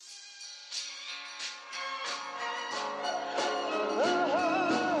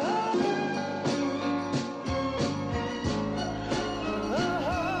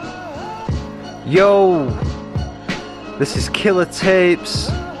Yo, this is Killer Tapes,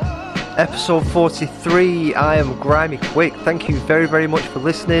 episode 43. I am Grimy Quick. Thank you very, very much for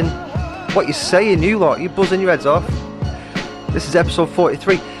listening. What you saying, you lot? You buzzing your heads off? This is episode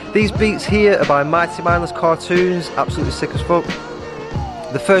 43. These beats here are by Mighty Mindless Cartoons, absolutely sick as fuck.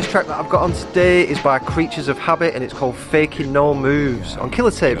 The first track that I've got on today is by Creatures of Habit and it's called Faking No Moves on Killer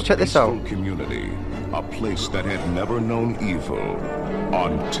Tapes. Check this out. Community, a place that had never known evil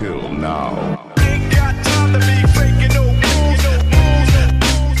until now. Ain't got time to be faking no moves.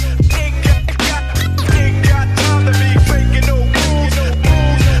 Ain't got time to be faking no moves.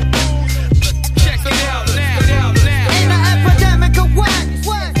 Check it out now. In an epidemic of wax,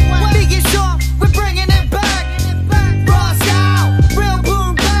 being sure we're bringing it back. Raw style, real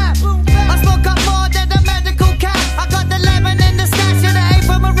boom bap. I smoke up more than the medical cap. I got the lemon in the stash and the A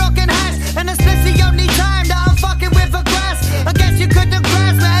from a rockin' hash. And it's the only time that I'm fucking with a grass. I guess you couldn't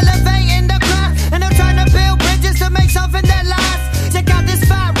grasp me elevating the craft. And I'm trying to build bridges to make something that lasts. Check out this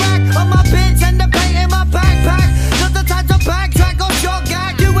fat rack on my bench and the paint in my backpack. Not the time to backtrack or short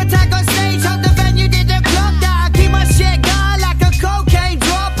gag. You attack on stage, hope the venue didn't clock that. I keep my shit gone like a cocaine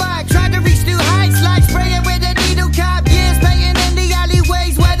dropback. Try to reach new heights like spraying with a needle cap. Years painting in the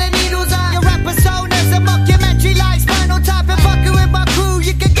alleyways where the needles are. Your rap persona's a mockumentary like Spinal Tap. And fucking with my crew,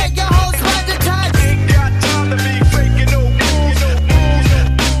 you can get your whole spider type. Ain't got time to be faking no moves.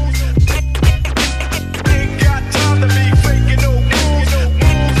 Ain't got time to be faking no moves.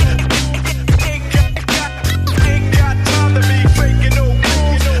 Ain't got time to be faking no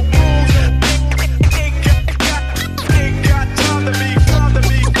moves. Ain't got time to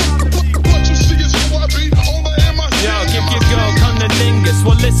be. What you see is what I be on the MIC. Yo, give your girl cunnilingus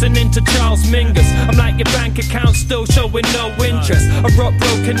while listening to Charles Mingus. I'm like your bank account still showing no interest. I rock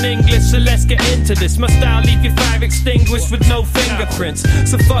broken English, so let's get into this. My style leave your fire extinguished with no fingerprints.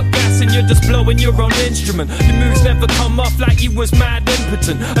 So fuck gassing, you're just blowing your own instrument. Your moves never come off like you was mad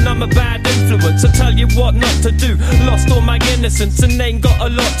impotent. And I'm a bad influence, I tell you what not to do. Lost all my innocence and ain't got a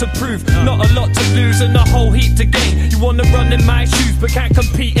lot to prove. Not a lot to lose and a whole heap to gain. You wanna run in my shoes but can't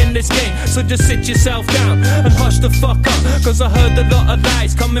compete in this game. So just sit yourself down and hush the fuck up. Cause I heard a lot of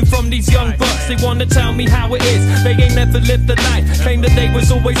lies coming from these young bucks. They wanna tell me how it is, they ain't never lived the life. Claim that they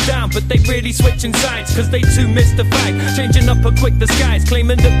was always down but they really switching sides. Cause they too mystified, changing up a quick disguise.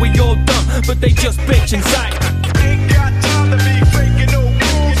 Claiming that we all dumb but they just bitch inside. Ain't got time to be faking no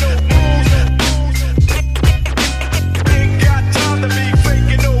moves. Ain't got time to be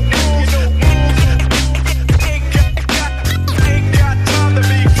faking no moves. Ain't got time to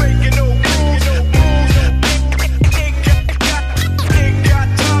be faking no moves. Ain't got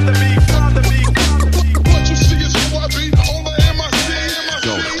time to be. What you see is what I be on the MIC.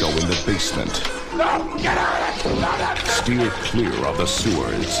 Don't go in the basement. Steer clear of the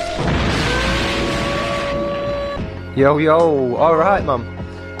sewers. Yo, alright man.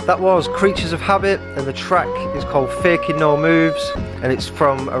 That was Creatures of Habit and the track is called Faking No Moves and it's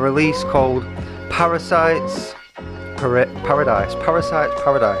from a release called Parasites Paradise,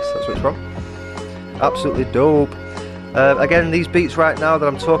 that's what it's from. Absolutely dope. Again, these beats right now that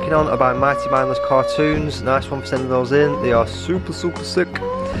I'm talking on are by Mighty Mindless Cartoons. Nice one for sending those in, they are super sick.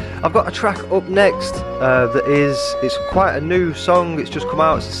 I've got a track up next it's quite a new song, it's just come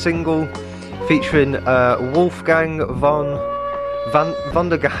out, it's a single featuring Wolfgang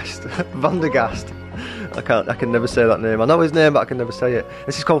Vandergast. I can never say that name. I know his name but I can never say it.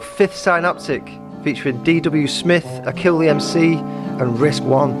 This is called Fifth Synaptic, featuring DW Smith, Akil the MC and Risk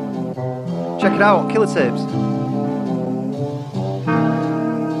One. Check it out on Killer Tapes.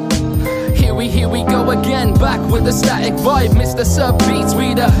 Here we go again, back with the static vibe. Mr. Sub Beats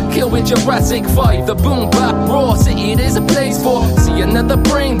reader, kill with Jurassic 5. The boom bap raw city, it is a place for. See another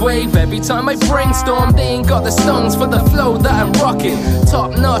brainwave every time I brainstorm. They ain't got the stones for the flow that I'm rocking.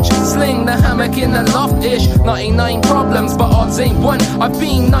 Top notch, sling the hammock in the loft-ish. 99 problems, but odds ain't one. I've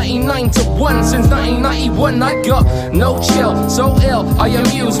been 99 to 1 since 1991. I got no chill, so ill. I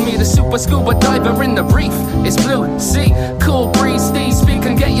amuse me, the super scuba diver in the reef. It's blue sea, cool breeze, Steve speak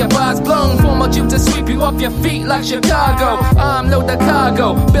and get your bars blown. Formal due to sweep you off your feet like Chicago. Load the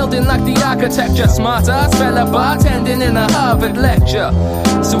cargo, building like the architecture. Smart ass fella bartending in a Harvard lecture.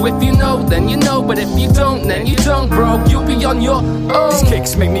 So if you know, then you know, but if you don't, then you don't, bro. You'll be on your own. These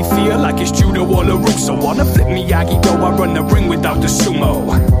kicks make me feel like it's judo or LaRusso. Wanna flip Miyagi though, I run the ring without the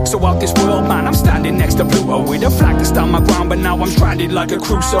sumo. So out this world, man, I'm standing next to Pluto with a flag to stand my ground, but now I'm stranded like a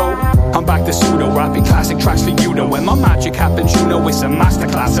Crusoe. I'm back to pseudo, rapping classic tracks for you though. When my magic happens, you know it's a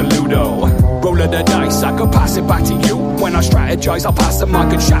masterclass of Ludo. Roll of the dice, I could pass it back to you. When I strategize, I'll pass the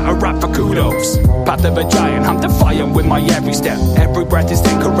mic and shatter rap for kudos. Path of a giant, I'm defiant with my every step. Every breath is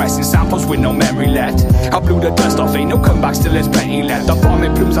then caressing samples with no memory left. I blew the dust off, ain't no comeback, still there's plenty left. The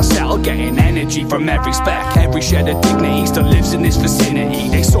bombing plumes I settle, getting energy from every speck. Every shred of dignity still lives in this vicinity.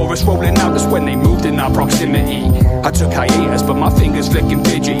 They saw us rolling out, that's when they moved in our proximity. I took hiatus, but my fingers flicking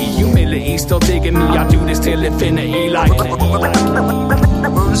fidgety. Humility still digging me, I do this till infinity like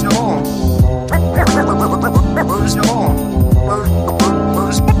Where's your home? Where's your home?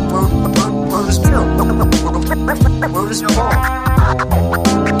 Where's your home?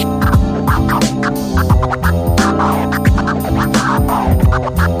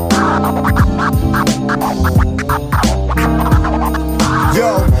 Yo,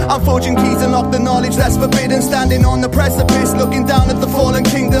 I'm forging keys and lock the knowledge that's forbidden. Standing on the precipice, looking down at the fallen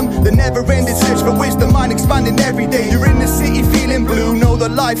kingdom. The never-ending search for wisdom, mind expanding every day. You're in the city feeling blue, know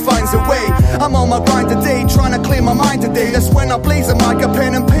that life finds a way. I'm on my grind today, trying to clear my mind today. That's when I blaze a mic, a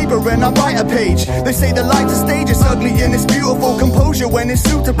pen and paper, and I write a page. They say the life's a stage, it's ugly and it's beautiful. Composure when it's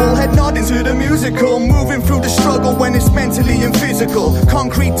suitable, head nodding to the musical. Moving through the struggle when it's mentally and physical.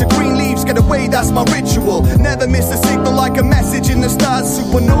 Concrete to green leaves, get away, that's my ritual. Never miss a signal like a message in the stars.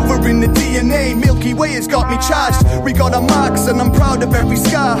 Supernova in the DNA, Milky Way has got me charged. We got our marks and I'm proud of every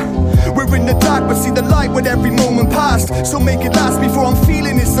scar. We're in the dark but see the light with every moment past. So make it last before I'm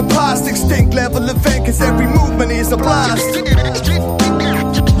feeling it's a past. Extinct level event cause every movement is a blast. Peoples,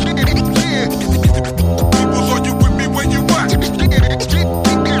 are you with me where you at?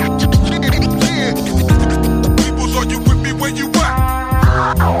 Peoples, are you with me where you at?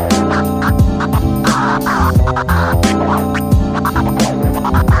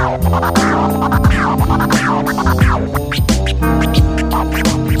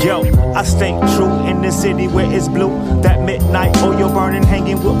 Yo, I stay true in the city where it's blue. That midnight oil burning,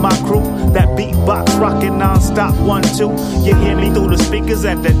 hanging with my crew. That beatbox rocking non-stop, 1-2. You hear me through the speakers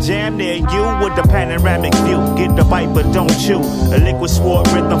at the jam near you with the panoramic view. Get the bite but don't chew. A liquid sword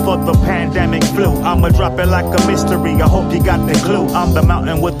rhythm for the pandemic flu. I'ma drop it like a mystery, I hope you got the clue. I'm the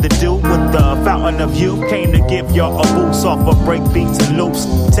mountain with the dew, with the fountain of youth. Came to give y'all a boost off of break beats and loops.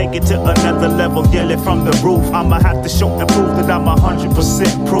 Take it to another level, yell it from the roof. I'ma have to show and prove that I'm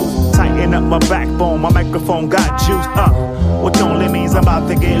 100% proof. Tighten up my backbone, my microphone got juice. Which only means I'm about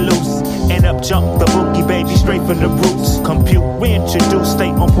to get loose. And up jump the boogie baby straight from the roots. Compute, reintroduce, stay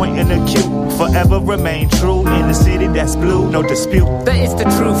on point and acute. Forever remain true in the city that's blue, no dispute. That is the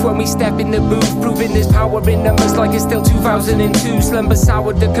truth when we step in the booth. Proving there's power in numbers like it's still 2002. Slumber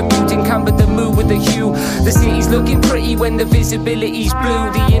soured the commute, encumbered the mood with a hue. The city's looking pretty when the visibility's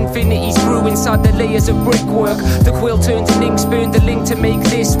blue. The infinity's grew inside the layers of brickwork. The quill turned to ink, spurned the link to make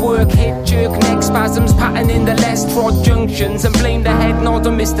this work. Hip jerk, neck spasms, pattern in the less trod junctions. And blame the head nod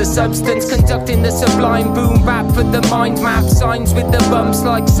or miss the substance. Conducting the sublime boom bap for the mind map. Signs with the bumps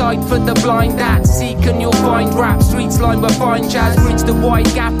like sight for the blind. That seek and you'll find rap. Streets lined with fine jazz. Bridge the wide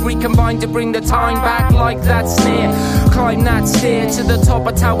gap, recombine to bring the time back like that snare. Climb that stair to the top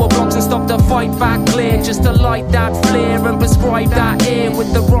of tower blocks and stop the fight back clear. Just to light that flare and prescribe that air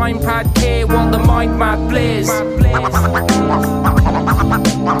with the rhyme pad care while the mind map blares.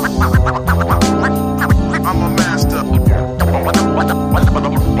 I'm a master.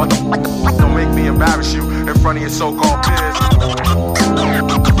 Don't make me embarrass you in front of your so-called peers.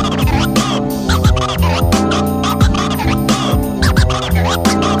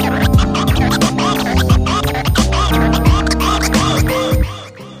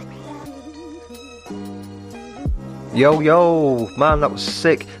 Yo, man, that was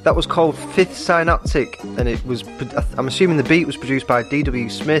sick. That was called Fifth Synaptic, and it was, I'm assuming the beat was produced by D.W.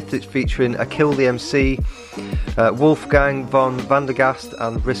 Smith. It's featuring Akil the MC, Wolfgang von Vandergast,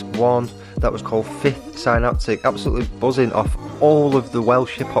 and Risk One. That was called Fifth Synaptic. Absolutely buzzing off all of the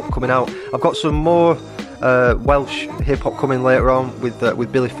Welsh hip-hop coming out. I've got some more Welsh hip-hop coming later on with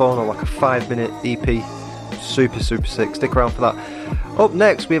Billy Fawn on like a 5-minute EP. Super sick. Stick around for that. Up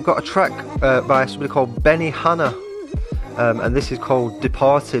next, we've got a track by somebody called Benny Hanna. And this is called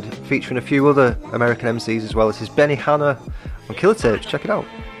Departed, featuring a few other American MCs as well. This is Benny Hanna on Killer Tapes. Check it out.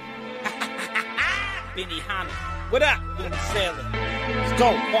 Benny Hanna. What up, little sailor? Let's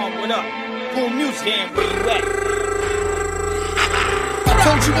go, Paul, what up? Cool music and where you at?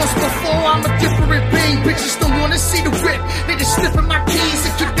 Told you once before, I'm a different being. Bitches don't wanna see the whip. They just sniffing my keys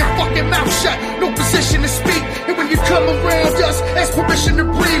and keep their fucking mouth shut. No position to speak. And when you come around us, ask permission to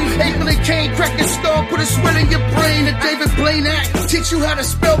breathe. Abel and Cain, crack and skull, put a sweat in your brain. And David Blaine act, teach you how to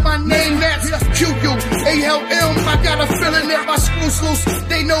spell my name. That's Q-U-A-L-M. I got a feeling that my screws loose.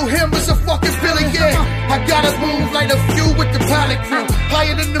 They know him as a fucking villain, yeah. I gotta move like a few with the pilot crew.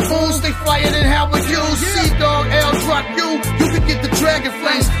 Higher than the moon, stay fire than Howard Hughes. Sea-Dog, L, drop you. You can get the dragon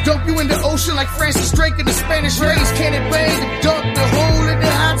flames. Dump you in the ocean like Francis Drake in the Spanish race. Can it bang and dunk the hole in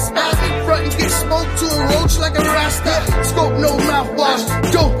the hot spot? Front and get smoked to a roach like a Rasta. Scope no mouthwash.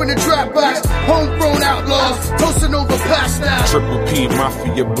 Dope in the trap box. Homegrown outlaws. Toasting over pasta. Triple P,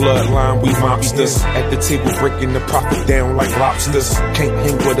 Mafia, bloodline, we mobsters. At the table breaking the profit down like lobsters. Can't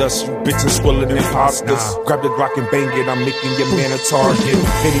hang with us, you bitches swilling imposters. Grab the Glock and bang it, I'm making your man a target.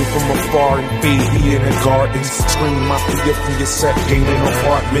 Hitting from afar and baby in the gardens. Scream Mafia from your set, gain an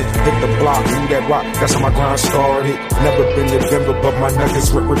apartment. Hit the block, move that rock, that's how my grind started. Never been to Denver, but my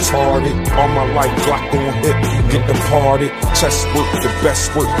niggas were retarded. All my life, Glock on hit, get departed. Chest work, the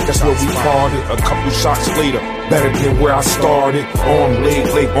best work, that's where we parted. A couple shots later, better than where I started. Arm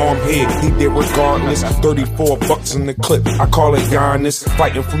leg, arm head, he did regardless. 34 bucks in the clip, I call it Giannis.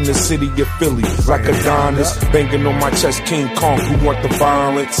 Fighting from the city of Philly, like Adonis. Banging on my chest, King Kong, who want the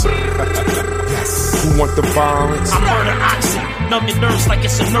violence? Yes, who want the violence? I murder oxy, numb your nerves like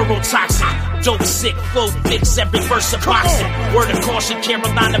it's a neurotoxin. Dope sick, flow fix, every verse a boxing. Word of caution,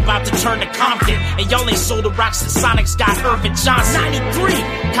 Carolina about to turn to Compton. And y'all ain't sold the rocks since Sonic's got Irvin Johnson. 93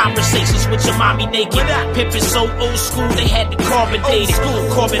 conversations with your mommy naked. Pimpin' so old school, they had to carbon date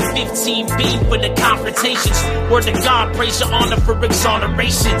it. Corbin 15B for the confrontations. Word to God, praise your honor for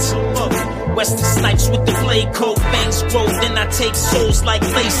exonerations. Western snipes with the blade coat, bangs grow, then I take souls like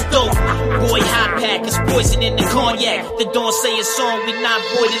lace dope. Boy, hot pack is poison in the cognac. The Dawn say a song, we not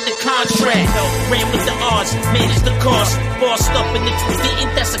voiding the contract. Ran with the odds, managed the cost. Bossed up, and if you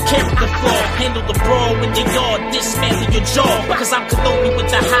didn't, that's a character flaw. Handle the brawl in the yard, dismantle your jaw. Cause I'm Kenobi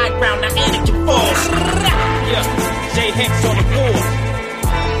with the high ground, now Anakin falls. Yeah, J Hex on the board.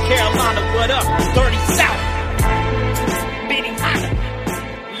 Carolina, what up? 30 South. Benny Hanna.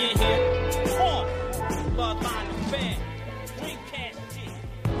 We in here. Bloodline and band. Dreamcast.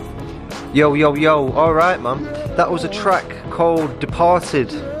 Yo, alright man. That was a track called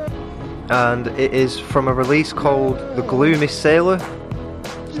Departed, and it is from a release called The Gloomy Sailor,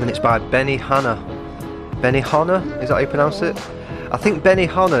 and it's by Benny Hanna. Benny Hanna, is that how you pronounce it? I think Benny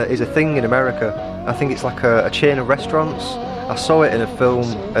Hanna is a thing in America. I think it's like a chain of restaurants. I saw it in a film,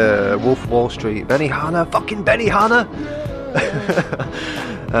 Wolf of Wall Street. Benny Hanna, fucking Benny Hanna!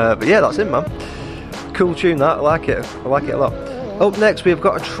 But yeah, that's it man. Cool tune that, I like it a lot. Up next we've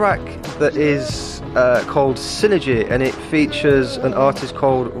got a track that is called Synergy, and it features an artist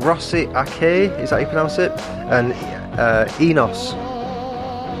called Rossi Ake, is that how you pronounce it? And Enos,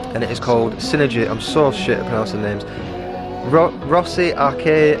 and it is called Synergy. I'm so shit at pronouncing names. Rossi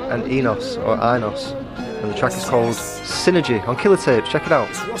Ake and Enos, or Inos, and the track is called Synergy on Killer Tapes. Check it out.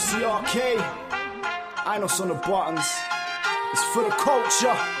 It's Rossi Ake, Inos on the buttons. It's for the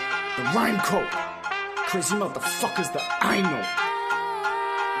culture, the rhyme code. Crazy motherfuckers that I know.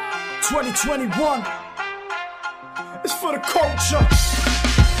 2021, it's for the culture.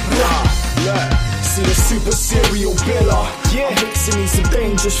 Look, see the super serial biller. Yeah, mixing me some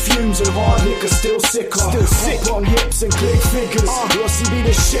dangerous fumes and hard liquor, still sicker. Still sick on hips and click figures. Rossi be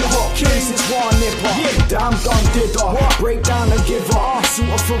the shit hot king, it's one nipper. Yeah, damn done did her. Break down and give her.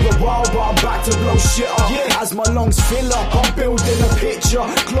 Suit her for a while, but I'm back to blow shit up. Yeah, as my lungs fill up, I'm building a picture.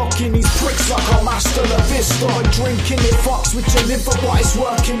 Clocking these pricks like I'm Master La Vista. Drinking it fucks with your liver, but it's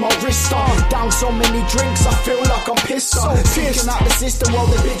working my wrist on. Down so many drinks, I feel like I'm pissed on. Speaking out the system while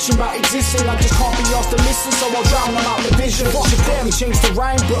they're bitching about existing. I just can't be asked to listen, so I'll drown them out the vision. Fuck them, change the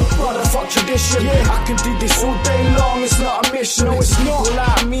rhyme, but brother, fuck tradition. Yeah, I can do this all day long, it's not a mission. No, it's not. People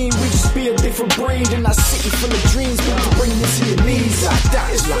like me, we just be a different breed. In that city full of dreams, people bring you to your knees. Like that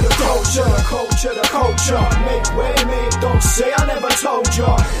is for the culture, the culture, the culture. Make way, mate, don't say I never told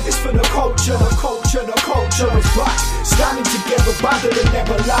ya. It's for the culture, the culture, the culture. It's back, standing together, better than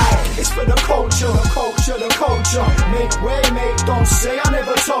never lie. It's for the culture, the culture, the culture. Make way, mate, don't say I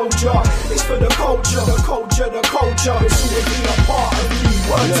never told ya. It's for the culture, the culture, the culture. It's who would be a part of me,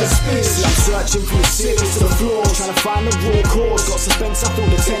 words and spirits. I'm searching from the city to the floors, trying to find the raw cause. Got suspense, I feel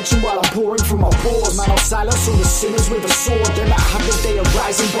the tension while I'm pouring from my pores. Man, I'll silence all the sinners with a sword. They might have the day of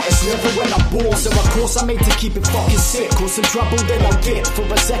rising, but it's never when I'm bored. So of course I made to keep it fucking sick. Cause some trouble, then I'll get for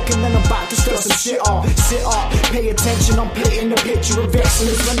a second, then I'm back to stir some shit up. Sit up, pay attention, I'm painting the picture of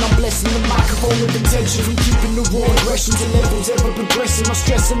excellence when I'm blessing the microphone with intention. From keeping the raw aggression to levels ever progressing. I'm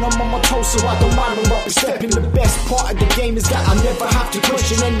stressing, I'm on my toes, so I don't mind them up and stepping. The best part of the game is that I never have to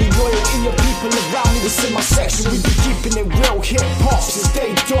question any loyalty of people around me. It's in my section, we be keeping it real. Hip hop since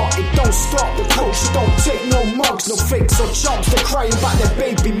day dot, it don't stop. The culture don't take no mug thugs, no fakes or chumps. They're crying about their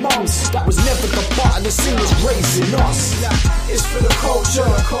baby mums. That was never the part of the scene was raising us. It's for the culture,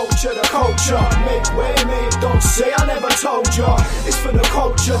 culture, the culture. Make way, mate, don't say I never told ya. It's for the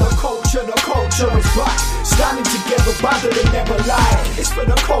culture, the culture, the culture is back. Standing together, better than never lie. It's for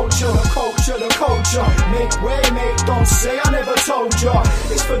the culture, the culture, the culture. Make way, mate, don't say I never told ya.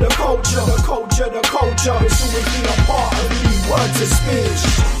 It's for the culture, the culture, the culture. It's always been a part of me, words of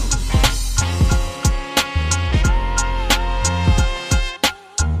speech.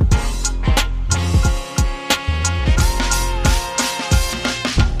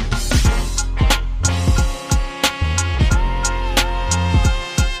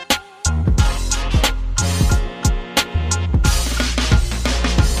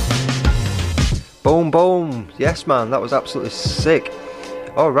 Boom, boom. Yes, man, that was absolutely sick.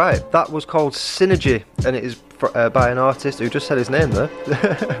 Alright, that was called Synergy, and it is by an artist who just said his name there,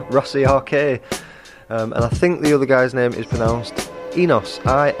 Rossi RK. And I think the other guy's name is pronounced Enos,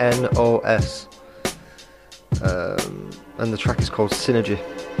 I-N-O-S. And the track is called Synergy.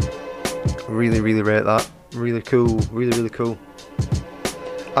 Really, really rate that. Really cool, really, really cool.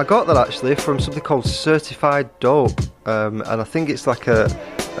 I got that actually from something called Certified Dope, and I think it's like a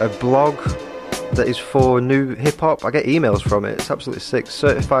blog that is for new hip-hop. I get emails from it. It's absolutely sick.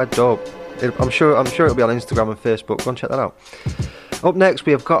 Certified Dope. I'm sure it'll be on Instagram and Facebook. Go and check that out. Up next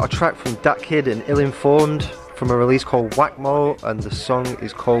we have got a track from Dat Kid and Ill Informed from a release called Whackmo, and the song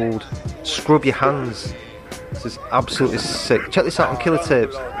is called Scrub Your Hands. This is absolutely sick. Check this out on Killer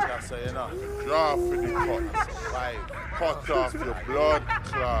Tapes. Draw for the cut off your blood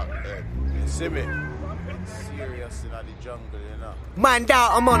clot. See me? Serious in the jungle, you know. Mind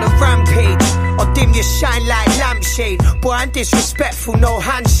out, I'm on a rampage. I'll dim your shine like lampshade. Boy, I'm disrespectful, no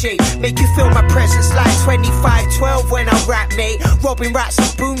handshake. Make you feel my presence like 2512 when I rap, mate. Robbing rats in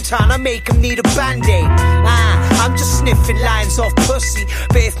Boomtown, I make them need a band-aid. I'm just sniffing lines off pussy.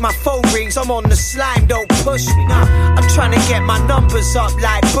 But if my phone rings, I'm on the slime, don't push me. I'm trying to get my numbers up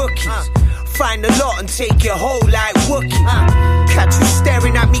like bookies. Find a lot and take your whole like Wookie. Catch you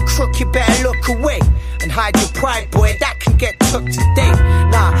staring at me crooked, better look away. And hide your pride, boy, that can get took today.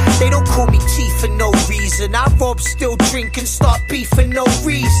 Nah, they don't call me T for no reason. I rob, still drink and start beef for no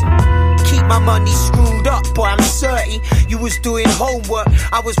reason. Keep my money screwed up, boy, I'm 30. You was doing homework,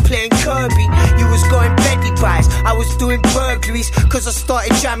 I was playing Kirby. You was going Betty buys, I was doing burglaries. Cause I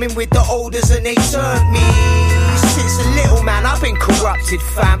started jamming with the olders and they turned me. Since a little man, I've been corrupted,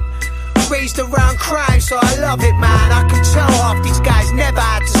 fam. Raised around crime, so I love it, man. I can tell half these guys never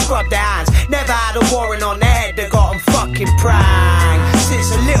had to scrub their hands. Never had a warrant on their head that got them fucking pranked. Since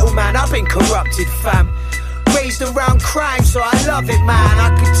a little man, I've been corrupted, fam. Raised around crime, so I love it, man.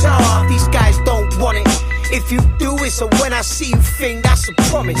 I can tell half these guys don't want it. If you do it, so when I see you think that's a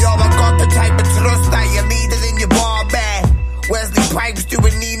promise. Yo, I got the type of trust that you needed in your bar bag. Wesley Pipes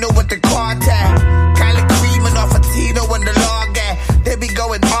doing Nino with the cartel. Kylie creaming off a Tino and the log. They be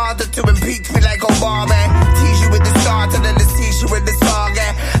going harder to impeach me like Obama. Tease you with the start and then the tease you with the song.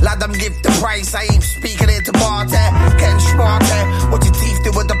 Let them give the price, I ain't speaking it to barter. Ken Smarter, what your teeth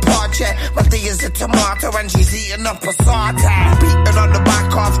do with the parcher? My thing is a tomato and she's eating up a sauter. Beating on the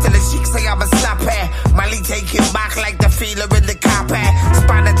back off till the cheeks say I'm a slapper. Miley take it back like the feeler in the capper.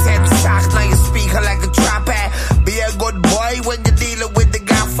 Span a 10 stacks, now you speaking like a trapper. Be a good boy when you're dealing with the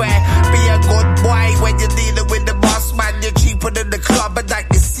gaffer. Be a good boy when you're dealing with the boss man. You're cheaper than the club, but that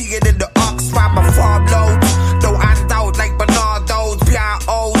you see it in the Oxfam. My farm loads, no handout like Bernardo's,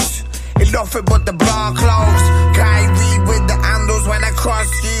 Pianos. It's nothing but the bar clothes. Kyrie with the handles when I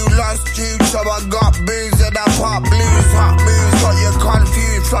crossed you, lost you. So I got booze and I pop blues. Hot moves, got you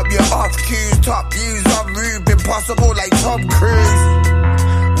confused. Flop your off cues, top views on roof. Impossible like Tom Cruise.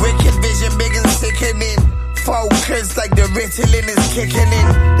 Wicked vision, big and sickening. Focus like the Ritalin is kicking in.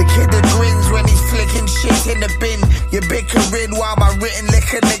 The kid that grins when he's flicking shit in the bin. You're bickering while my written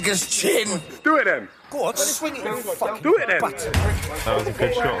lick a nigga's chin. Do it then. Go on, swing it. Do it then. That was a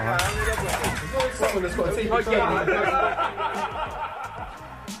good shot, huh?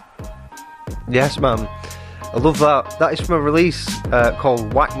 Yes, man. I love that. That is from a release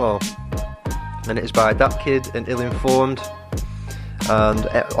called Whackmo, and it is by Dat Kid and Ill Informed. And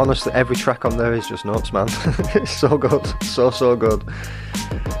honestly, every track on there is just nuts, man. It's so good, so good.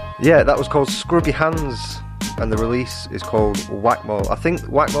 Yeah, that was called Scrub Your Hands, and the release is called Whackmo. I think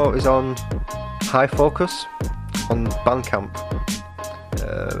Whackmo is on High Focus on Bandcamp.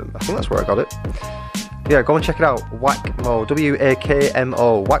 I think that's where I got it. Yeah, go and check it out. Whackmo,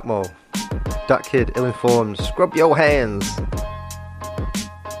 W-A-K-M-O, Whackmo. Dat Kid, Ill Informed, Scrub Your Hands.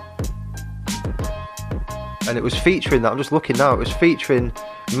 And it was featuring that, I'm just looking now, it was featuring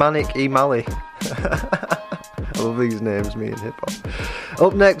Manic E. Mali. I love these names, me and hip hop.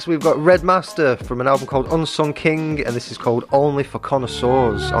 Up next, we've got Red Master from an album called Unsung King, and this is called Only for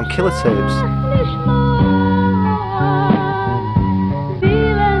Connoisseurs on Killer Tapes.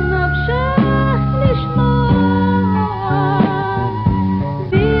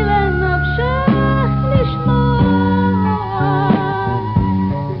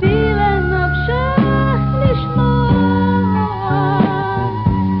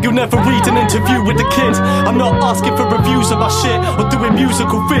 Never read an interview with a kid. I'm not asking for reviews of my shit or doing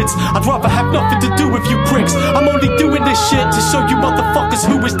musical vids. I'd rather have nothing to do with you pricks. I'm only doing this shit to show you motherfuckers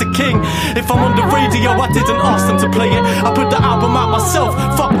who is the king. If I'm on the radio, I didn't ask them to play it. I put the album out myself,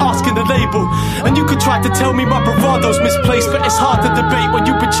 fuck asking the label. And you could try to tell me my bravado's misplaced, but it's hard to debate when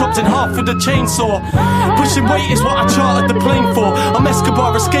you've been chopped in half with a chainsaw. Pushing weight is what I chartered the plane for. I'm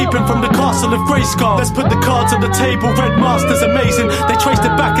Escobar escaping from the castle of Grayskull. Let's put the cards on the table. Red Master's amazing. They traced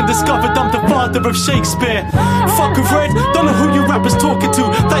it back and discovered I'm the father of Shakespeare. Fuck with Red, don't know who you rappers talking to.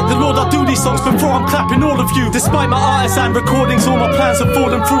 Thank the Lord I do these songs before I'm clapping all of you. Despite my artisan recordings, all my plans have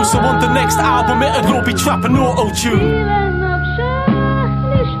fallen through. So on the next album it'll all be trap and auto-tune.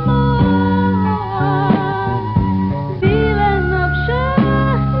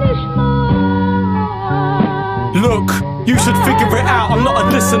 Look, you should figure it out, I'm not a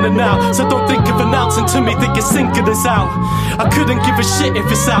listener now. So don't think of announcing to me that your sinking is out. I couldn't give a shit if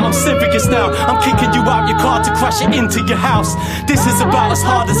it's out, I'm serious now. I'm kicking you out your car to crash it into your house. This is about as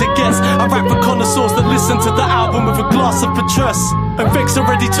hard as it gets. I rap for connoisseurs that listen to the album with a glass of Petrus. And Vic's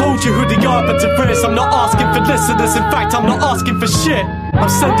already told you who the arbiter is. I'm not asking for listeners, in fact I'm not asking for shit. I'm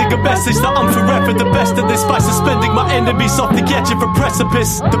sending a message that I'm forever the best at this by suspending my enemies off the edge of a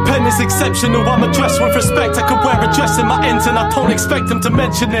precipice. The pen is exceptional, I'm addressed with respect. I could wear a dress in my ends and I don't expect them to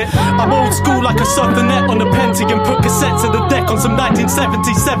mention it. I'm old school like a Southernet on a Pentium. Put cassettes in the deck on some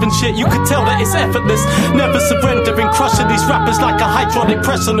 1977 shit. You could tell that it's effortless, never surrendering. Crushing these rappers like a hydraulic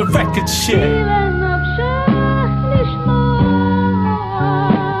press on a record shit.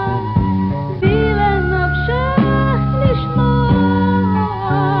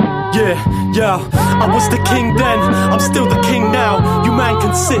 Yeah, I was the king then, I'm still the king now. You man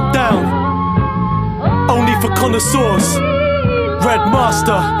can sit down. Only for connoisseurs. Red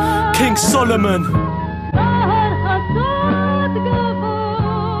Master, King Solomon.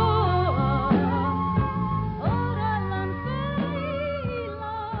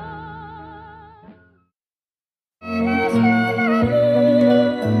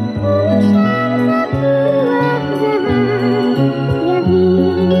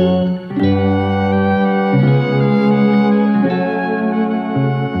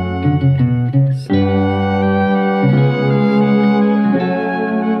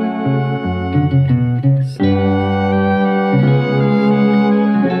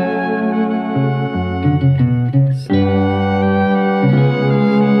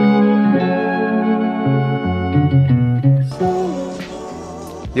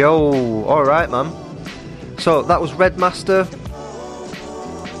 Yo, alright man. So that was Red Master,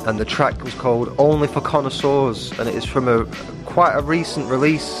 and the track was called Only for Connoisseurs, and it is from quite a recent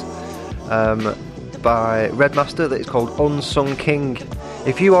release by Red Master that is called Unsung King.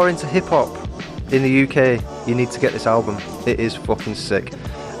 If you are into hip hop in the UK, you need to get this album. It is fucking sick.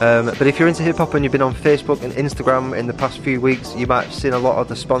 But if you're into hip hop and you've been on Facebook and Instagram in the past few weeks, you might have seen a lot of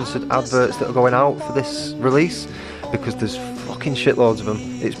the sponsored adverts that are going out for this release, because there's fucking shitloads of them.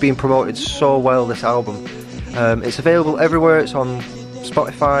 It's been promoted so well, this album. It's available everywhere. It's on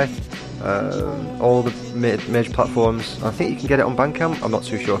Spotify, all the major platforms. I think you can get it on Bandcamp, I'm not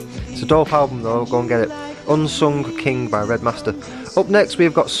too sure. It's a dope album though, go and get it. Unsung King by Red Master. Up next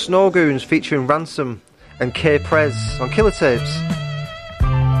we've got Snow Goons featuring Ransom and K Prez on Killer Tapes.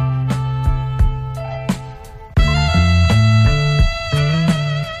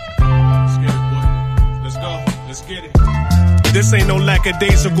 This ain't no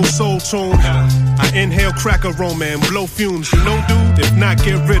lackadaisical soul tune. I inhale crack aroma and blow fumes. You know, dude, if not,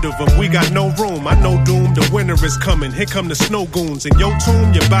 get rid of them. We got no room. I know doom, the winter is coming. Here come the snow goons. In your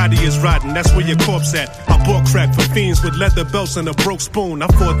tomb, your body is rotting. That's where your corpse at. I bought crack for fiends with leather belts and a broke spoon. I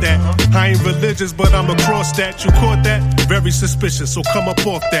fought that. I ain't religious, but I'm across that. You caught that? Very suspicious, so come up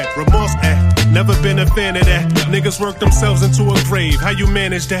off that. Remorse, never been a fan of that. Niggas work themselves into a grave. How you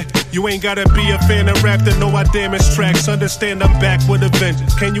manage that? You ain't gotta be a fan of rap to know I damage tracks. Understand I'm back with a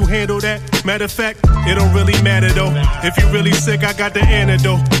vengeance. Can you handle that? Matter of fact, it don't really matter though. If you really sick, I got the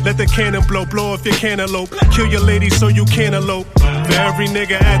antidote. Let the cannon blow off your cantaloupe. Kill your lady so you can't elope. For every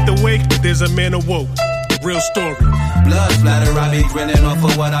nigga at the wake, there's a man awoke. Real story. Blood splatter, I be grinning off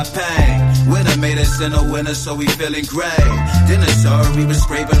of what I paid. Winner made us in a winner, so we feeling great. Dinner served, we was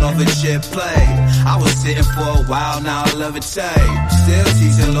scraping off a chip plate. I was sitting for a while, now I levitate. Still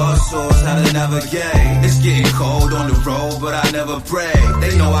teaching lost souls how to navigate. It's getting cold on the road, but I never pray.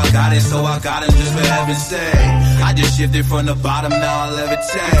 They know I got it, so I got it just for heaven's sake. I just shifted from the bottom, now I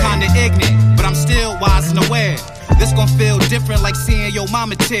levitate. I'm kinda ignorant, but I'm still wise and aware. This gon' feel different like seeing your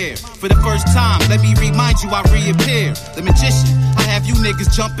mama tear. For the first time, let me remind you I reappear. The magician, I have you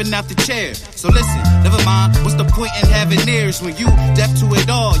niggas jumping out the chair. So listen, never mind, what's the point in having ears when you deaf to it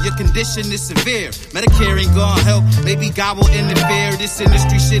all? Your condition is severe. Medicare ain't gonna help, maybe God will interfere. This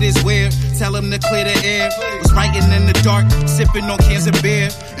industry shit is weird, tell them to clear the air. Was writing in the dark, sipping on cans of beer.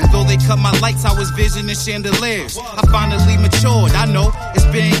 And though they cut my lights, I was visioning chandeliers. I finally matured, I know, it's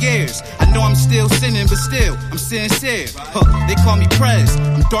been years. I know I'm still sinning, but still, I'm sincere. They call me Prez,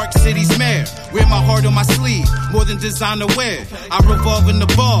 I'm Dark City's mayor. Wear my heart on my sleeve, more than designer wear. I revolve in the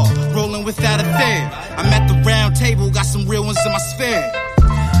ball, rolling without a fear. I'm at the round table, got some real ones in my sphere.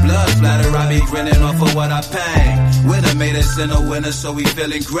 Blood splatter, I be grinning off of what I paid. Winner made us in a winner, so we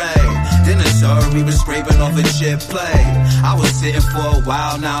feeling great. Dinner served, we was scraping off a chip plate. I was sitting for a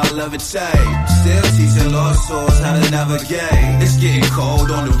while, now I levitate. Still teaching lost souls how to navigate. It's getting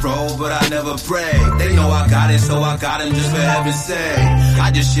cold on the road, but I never pray. They know I got it, so I got it just for heaven's sake. I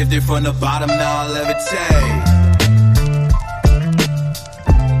just shifted from the bottom, now I levitate.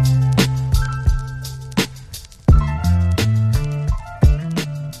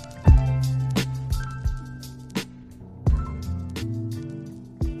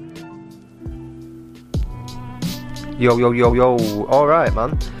 Yo, yo, yo, yo. Alright,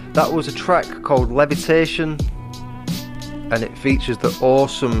 man. That was a track called Levitation, and it features the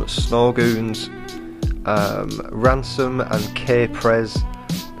awesome Snow Goons, Ransom and K Prez.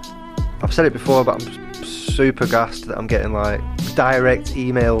 I've said it before, but I'm super gassed that I'm getting like direct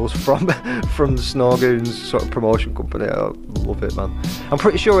emails from the Snow Goons sort of promotion company. I love it, man. I'm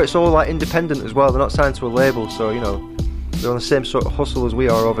pretty sure it's all like independent as well. They're not signed to a label, so you know, they're on the same sort of hustle as we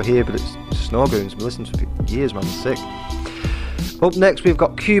are over here, but it's Snow Goons. I've been listening to it for years, man. Sick. Up next, we've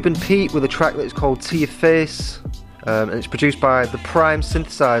got Cuban Pete with a track that is called To Your Face, and it's produced by the Prime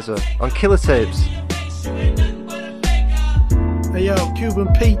Synthesizer on Killer Tapes. Hey yo,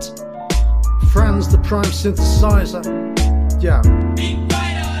 Cuban Pete, Franz the Prime Synthesizer. Yeah.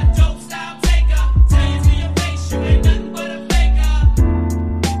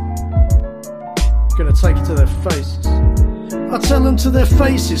 Gonna take it to their faces. I tell them to their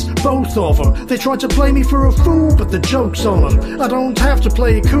faces, both of them. They try to play me for a fool, but the joke's on them. I don't have to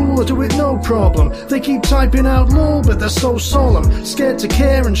play it cool, I do it no problem. They keep typing out law, but they're so solemn. Scared to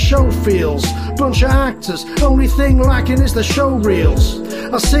care and show feels. Bunch of actors, only thing lacking is the show reels.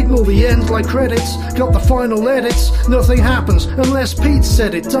 I signal the end like credits, got the final edits. Nothing happens unless Pete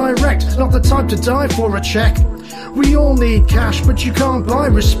said it direct. Not the type to die for a check. We all need cash, but you can't buy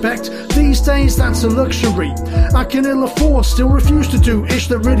respect. These days that's a luxury I can ill afford, still refuse to do ish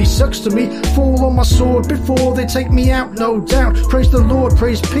that really sucks to me. Fall on my sword before they take me out, no doubt. Praise the Lord,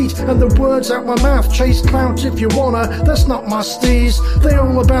 praise Pete, and the words out my mouth. Chase clout if you wanna, that's not my steez. They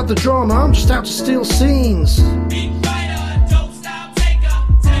all about the drama, I'm just out to steal scenes.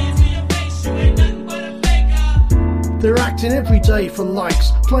 They're acting every day for likes,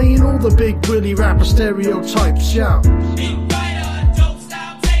 playing all the big willy rapper stereotypes, yeah.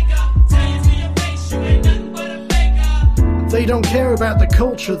 They don't care about the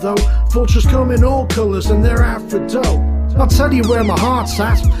culture though, vultures come in all colours and they're out for dough. I'll tell you where my heart's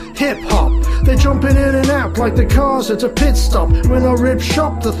at, hip-hop. They're jumping in and out like the cars at a pit stop. When I rip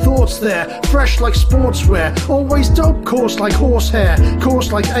shop, the thoughts there, fresh like sportswear. Always dope, coarse like horsehair,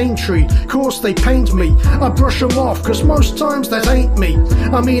 coarse like Aintree. Coarse they paint me, I brush them off, cause most times that ain't me.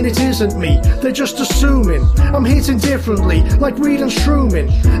 I mean it isn't me, they're just assuming I'm hitting differently, like Reed and Strumin.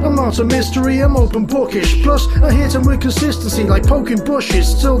 I'm not a mystery, I'm open bookish. Plus I hit them with consistency like poking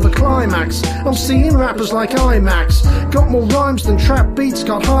bushes till the climax. I'm seeing rappers like IMAX, got more rhymes than trap beats,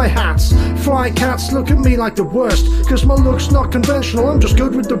 got hi-hats. Fly cats look at me like the worst, cause my look's not conventional, I'm just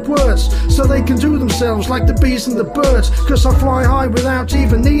good with the words. So they can do themselves like the bees and the birds, cause I fly high without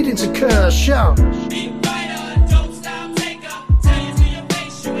even needing to curse. Shout.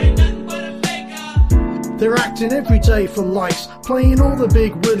 They're acting every day for likes, playing all the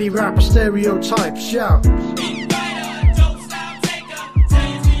big willy rapper stereotypes. Shout.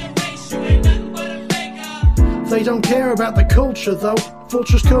 They don't care about the culture though,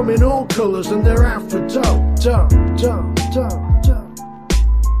 vultures come in all colours and they're out for dough, dough, dough, dough.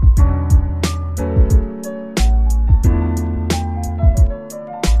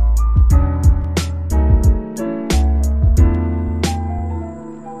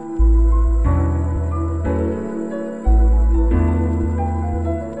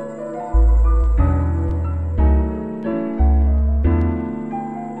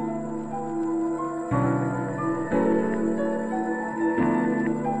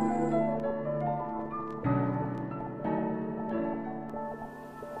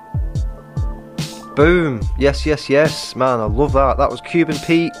 Boom. Yes, man, I love that. That was Cuban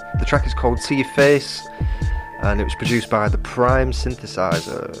Pete. The track is called See Your Face, and it was produced by the Prime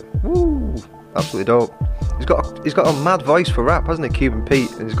Synthesizer. Woo! Absolutely dope. He's got a mad voice for rap, hasn't he, Cuban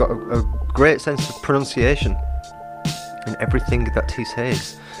Pete? And he's got a great sense of pronunciation in everything that he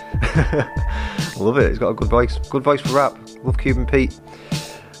says. Love it. He's got a good voice for rap. Love Cuban Pete.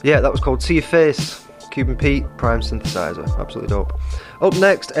 Yeah, that was called See Your Face, Cuban Pete, Prime Synthesizer. Absolutely dope. Up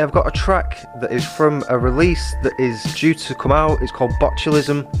next, I've got a track that is from a release that is due to come out. It's called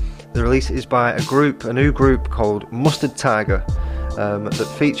Botulism. The release is by a new group called Mustard Tiger.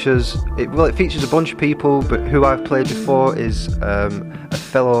 That features a bunch of people, but who I've played before is a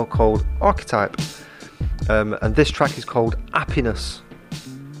fellow called Archetype, and this track is called Happiness,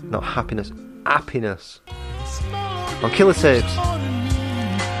 not Happiness, Happiness, on Killer Tapes.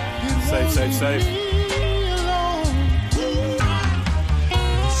 Save.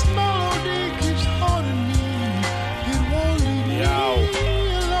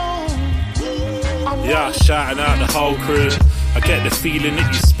 Yeah, shouting out the whole crew. I get the feeling that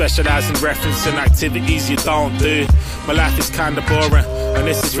you specialise in referencing activities you don't do. My life is kinda boring, and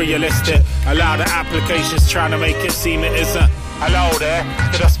this is realistic. Allow the applications trying to make it seem it isn't. Hello there,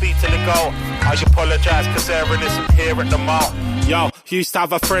 could I speak to the goal? I apologise cause Aaron isn't here at the mall. Yo, used to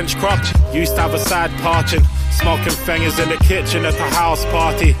have a French crop, used to have a side parching. Smoking fingers in the kitchen at the house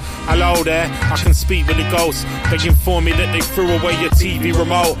party. Hello there, I can speak with the ghosts. They inform me that they threw away your TV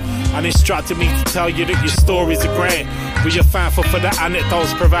remote and instructed me to tell you that your stories are great. But you're thankful for the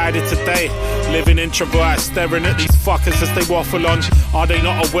anecdotes provided today. Living introvert, staring at these fuckers as they waffle on. Are they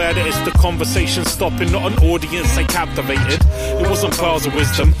not aware that it's the conversation stopping, not an audience they captivated? It wasn't pearls of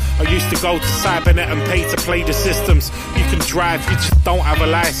wisdom. I used to go to Cybernet and pay to play the systems. You can drive, you just don't have a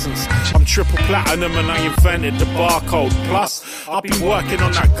license. I'm triple platinum and I invented the barcode. Plus, I've been working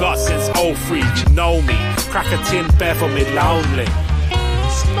on that gut since 03. You know me. Crack a tin bev on me lonely.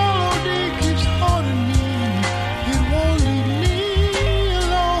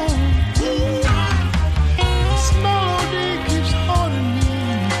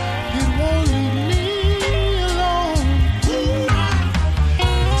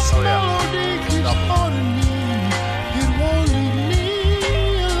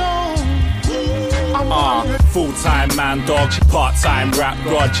 Full-time man dog, part-time rap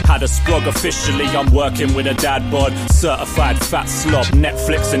god. Had a sprog officially, I'm working with a dad bod. Certified fat slob,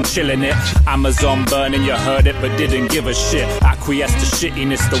 Netflix and chilling it. Amazon burning, you heard it but didn't give a shit. Acquiesce to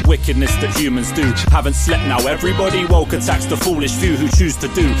shittiness, the wickedness that humans do. Haven't slept now, everybody woke, attacks the foolish few who choose to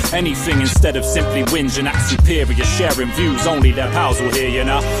do anything instead of simply whinge and act superior. Sharing views, only their pals will hear you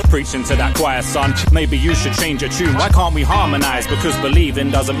now. Preaching to that choir, son, maybe you should change your tune. Why can't we harmonise? Because believing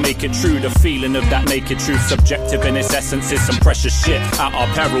doesn't make it true. The feeling of that naked truth, subjective in its essence, is some precious shit. At our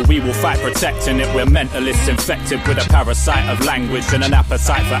peril we will fight protecting it. We're mentalists infected with a parasite of language and an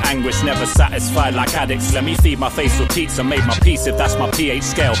appetite for anguish, never satisfied like addicts. Let me feed my face with pizza, made my peace if that's my pH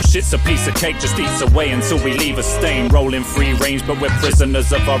scale. Shit's a piece of cake, just eats away until we leave a stain. Rolling free range but we're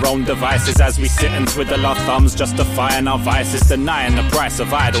prisoners of our own devices as we sit and twiddle our thumbs, justifying our vices, denying the price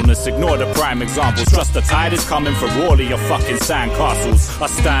of idleness. Ignore the prime examples, trust the tide is coming for all of your fucking sandcastles. I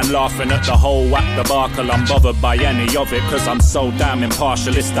stand laughing at the whole whack debacle, I'm bothered by any of it cause I'm so damn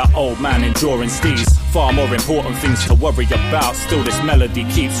impartial. It's that old man enduring steez, far more important things to worry about. Still this melody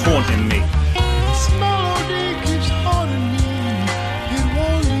keeps haunting me.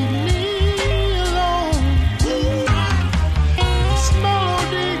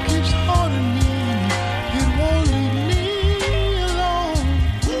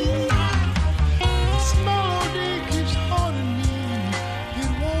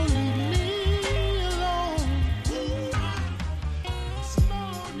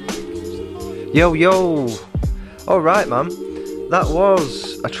 Yo, alright man, that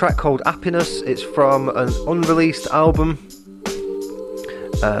was a track called Happiness. It's from an unreleased album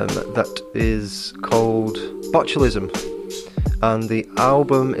that is called Botulism, and the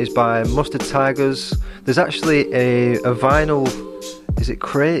album is by Mustard Tigers. There's actually a vinyl, is it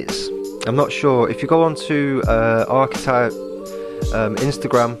crates? I'm not sure. If you go onto Archetype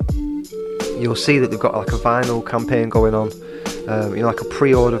Instagram, you'll see that they've got like a vinyl campaign going on. Like a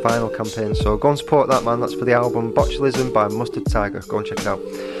pre-order vinyl campaign, so go and support that, man. That's for the album Botulism by Mustard Tiger. Go and check it out.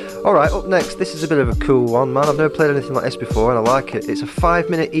 Alright, up next, this is a bit of a cool one, man. I've never played anything like this before and I like it. It's a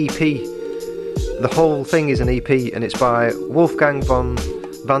 5-minute EP. The whole thing is an EP and it's by Wolfgang von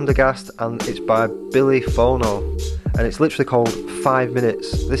Vandergast and it's by Billy Fono, and it's literally called 5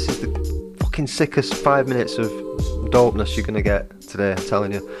 minutes. This is the fucking sickest 5 minutes of dopeness you're gonna get today, I'm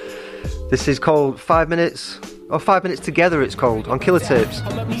telling you. This is called 5 minutes Or 5 Minutes Together it's called, on Killer Tapes.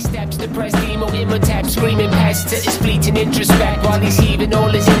 I'm only steps to press emo in my tap, screaming pest at his fleeting introspect while he's heaving all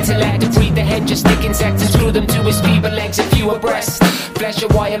his intellect. To breathe the head, just stick insects and screw them to his feeble legs a few abreast. Flesh a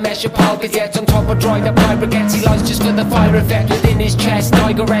wire mesh, a pile gazette on top of dried up high briquettes. He lies just for the fire effect within his chest.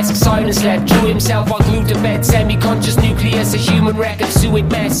 Tiger-esque silence left, drew himself while glued to bed. Semi-conscious nucleus, a human wreck of suet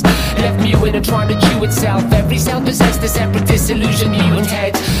mess. Left mewing and trying to chew itself. Every cell possessed a separate disillusion mutant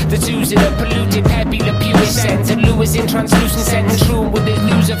head. That's oozing a polluted peppy, the purest scent. And Lewis in translucent sentence room with his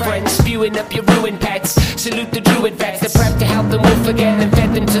loser friends, spewing up your ruined pets. Salute the druid vets, the prep to help them wolf again and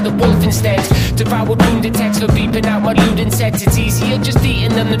fed them to the wolf instead. Devoured wounded text for beeping out my lewd insects. It's easier just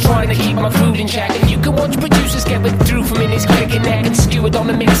eating them than trying to keep my food in check. And you can watch producers get withdrew from in his clicking neck and skewered on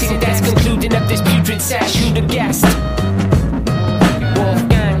the mixing desk, concluding up this putrid sesh. Who'd have guessed?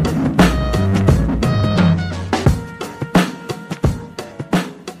 Wolfgang.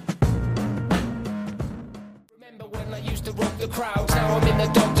 The crowds, now I'm in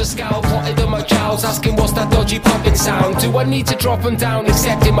the doctor's scowl, plotted on my jowls, asking what's that dodgy popping sound. Do I need to drop them down,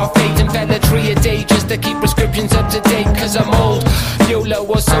 accepting my fate and velletry a day just to keep prescriptions up to date? Cause I'm old, YOLO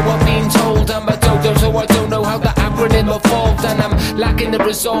or so I've been told. I'm a dodo, so I don't know how the acronym evolved, and I'm lacking the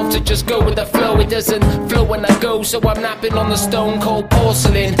resolve to just go with the flow. It doesn't flow when I go, so I'm napping on the stone cold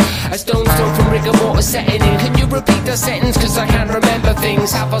porcelain. A stone's throw from rigor mortis setting in. Can you repeat that sentence? Cause I can't remember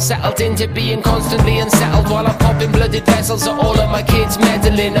things. Have I settled into being constantly unsettled while I'm popping blooded vessels? All of my kids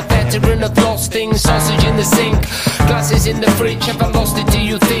meddling, a veteran of lost things. Sausage in the sink, glasses in the fridge. Have I lost it, do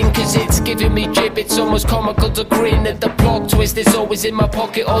you think? Cause it's giving me jib, it's almost comical to grin at the plot twist. It's always in my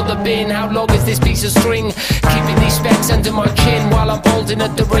pocket or the bin. How long is this piece of string? Keeping these specs under my chin while I'm holding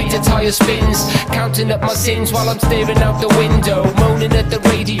at the rate of tire spins. Counting up my sins while I'm staring out the window. Moaning at the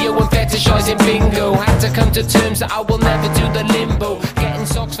radio and fetishizing bingo. Had to come to terms that I will never do the limbo. Getting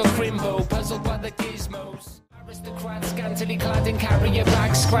socks for Crimbo, puzzled by the gizmos. Aristocrats scantily clad in carrier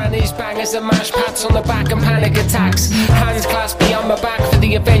bags, scrannies, bangers and mash pats on the back and panic attacks. Hands clasped behind my back for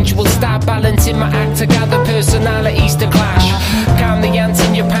the eventual stab. Balancing my act to gather personalities to clash. Calm the ants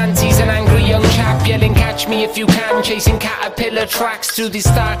in your panties, an angry young chap yelling catch me if you can. Chasing caterpillar tracks through this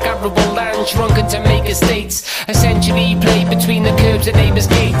dark arable land, shrunken to make estates. Essentially play between the curbs and neighbours'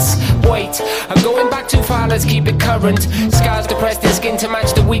 gates. Wait, I'm going back too far, let's keep it current. Scars depressed in skin to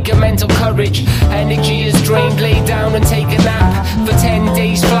match the weaker mental courage. Energy is drained, lay down and take a nap for 10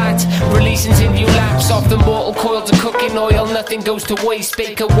 days flat. Release until you lapse off the mortal coil to cooking oil. Nothing goes to waste.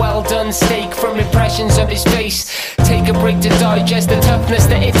 Bake a well done steak from impressions of his face. Take a break to digest the toughness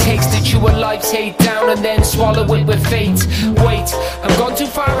that it takes to chew a life's hate down and then swallow it with fate. Wait, I've gone too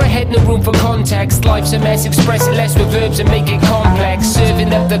far ahead, no room for context. Life's a mess, express it less with verbs and make it complex.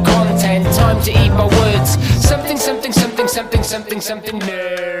 Serving up the content, time to eat my words. Something, something, something, something, something, something,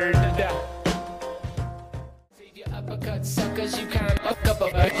 nerd. Uppercut suckers, you can't up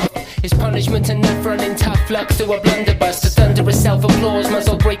his punishment enough running tough luck through a blunderbuss. The thunderous self-applause,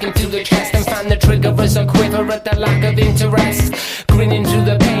 muzzle breaking through the chest and fan the trigger as I quiver at the lack of interest. Grinning through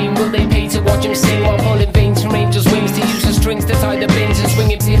the pain, will they pay to watch him sing while pulling veins from angels' wings to use the strings to tie the bins and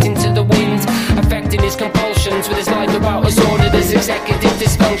swing it into the wind, affecting his compulsions with his life about as ordered as executive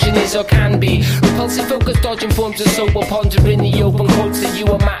dysfunction is or can be. Repulsive focus, dodging forms of sober pondering the open quotes that you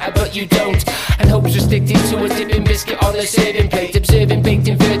are matter but you don't, and hopes restricted to a dipping biscuit on a serving plate. Observing baked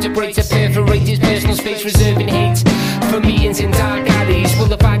invertebrates to perforate his personal space, reserving hate for meetings in dark alleys. Will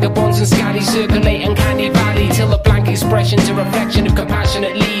the vagabonds and scallies circulate uncanny valley till a blank expression's a reflection of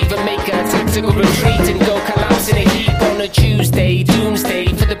compassionate leave and make a tactical retreat and go collapse in a heap on a Tuesday. Doomsday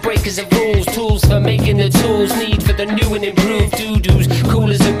for the breakers of rules, tools for making the tools, need for the new and improved doo-doos. Cool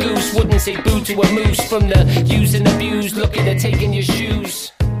as a goose, wouldn't say boo to a moose from the use and abuse, looking at taking your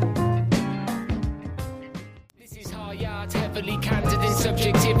shoes. Heavily canted in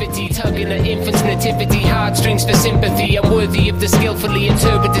subjectivity, tugging at infant's nativity, heartstrings for sympathy. I'm worthy of the skillfully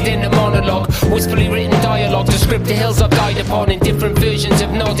interpreted in a monologue, wistfully written dialogue. The script the hills are guide upon in different versions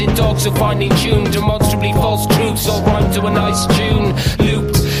of nodding dogs who finding tune, demonstrably false truths all rhyme to a nice tune.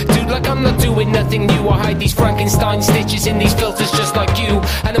 Looped, dude, like I'm not doing nothing new. I hide these Frankenstein stitches in these filters just like you.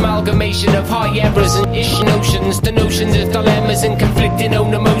 An amalgamation of high errors and ish notions, the notions of dilemmas and conflicting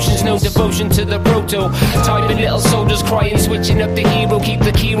own emotions. No devotion to the prototype, and little soldiers crying, switching up the hero, keep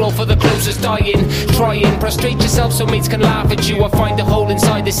the key roll for the closest dying. Trying, prostrate yourself so mates can laugh at you. I find a hole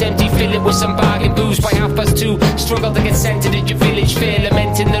inside this empty, fill it with some bargain booze by 2:30. Struggle to get centered at your village fair,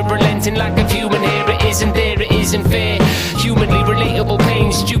 lamenting the relenting lack of human here. It isn't there, it isn't fair. Humanly relatable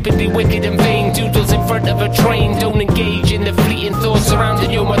pain, stupidly wicked and vain. Doodles in front of a train, don't engage in the fleeting thoughts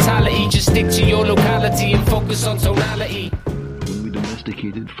surrounding your mortality. Just stick to your locality and focus on tonality. When we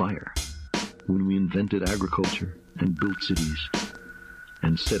domesticated fire, when we invented agriculture and built cities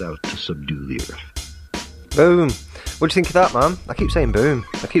and set out to subdue the earth. Boom. What do you think of that, man? I keep saying boom.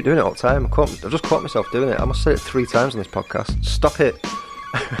 I keep doing it all the time. I've just caught myself doing it. I must say it 3 times on this podcast. Stop it.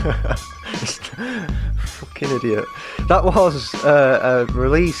 Fucking idiot. That was a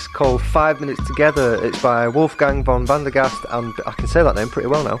release called 5 Minutes Together. It's by Wolfgang von Vandergast, and I can say that name pretty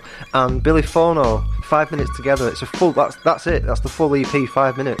well now, and Billy Forno. 5 Minutes Together. It's a full, that's it. That's the full EP,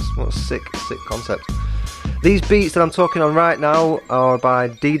 5 minutes. What a sick concept. These beats that I'm talking on right now are by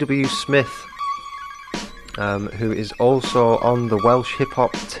D.W. Smith, who is also on the Welsh Hip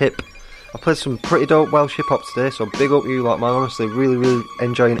Hop Tip. I played some pretty dope Welsh hip hop today, so big up you lot, man. Honestly, really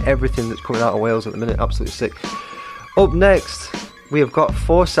enjoying everything that's coming out of Wales at the minute. Absolutely sick. Up next, we have got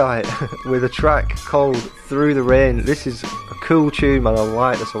Foresight with a track called Through the Rain. This is a cool tune, man. I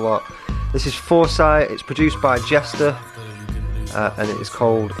like this a lot. This is Foresight. It's produced by Jester, and it is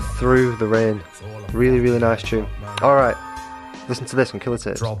called Through the Rain. Really nice tune. Alright, listen to this on Killer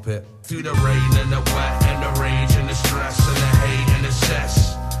Tapes. Drop it. Through the rain and the wet and the rage and the stress and the hate and the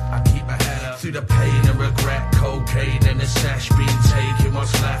cess, I keep my head up. Through the pain and regret, cocaine and the sesh, been taking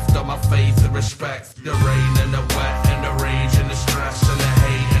what's left of my faith and respect. The rain and the wet and the rage and the stress and the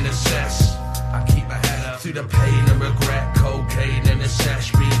hate and the cess, I keep my head up. Through the pain and regret, cocaine and the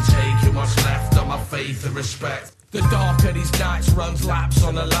sesh, been taking what's left of my faith and respect. The dark of these nights runs laps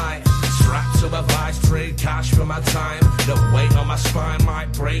on the line. Strapped to a vice, trade cash for my time. The weight on my spine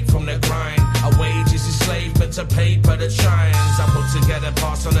might break from the grind. A wage is enslavement to paper that shines. I put together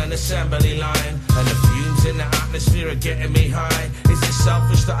parts on an assembly line, and the fumes in the atmosphere are getting me high. Is it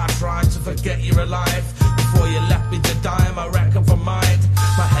selfish that I tried to forget you're alive? Before you left me to die, I reckon for mine.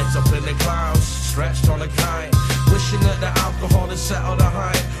 My head's up in the clouds, stretched on a kite, wishing that the alcohol had settled the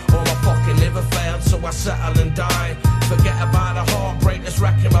high. Or my fucking liver failed, so I settle and die. Forget about the heartbreak that's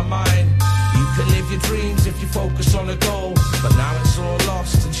wrecking my mind. You can live your dreams if you focus on a goal, but now it's all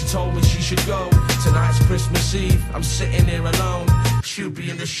lost and she told me she should go. Tonight's Christmas Eve, I'm sitting here alone. She'll be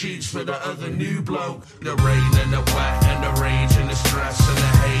in the sheets with the other new bloke. The rain and the wet and the rage and the stress and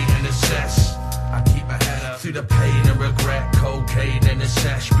the hate and the cess, I keep my head up. Through the pain and regret, cocaine and the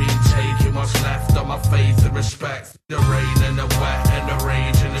sesh, been taking what's left of my faith and respect. The rain and the wet and the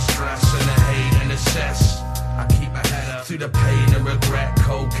rage and the stress and the hate and the cess, I keep my head up. Through the pain and regret,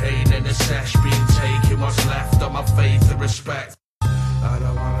 cocaine and the sesh, been taking what's left of my faith and respect. I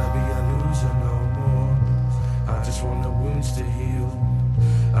don't wanna be a loser no more, I just want the wounds to heal.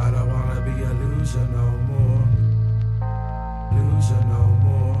 I don't wanna be a loser no more, loser no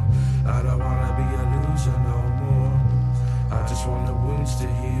more. I don't wanna be a loser no more, I just want the wounds to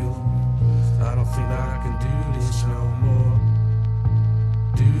heal. I don't think that I can do this no more,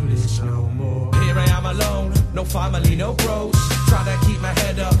 do this no more. Here I am alone, no family, no bros. Trying to keep my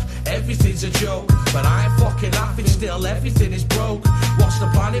head up, everything's a joke, but I ain't fucking laughing still, everything is broke. Watch the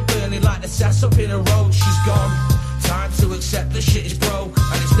planet burning like the sass up in a road. She's gone, time to accept the shit is broke,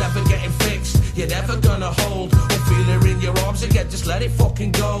 and it's never getting fixed. You're never gonna hold or feel her in your arms again, just let it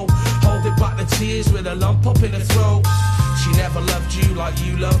fucking go. Holding back the tears with a lump up in her throat. She never loved you like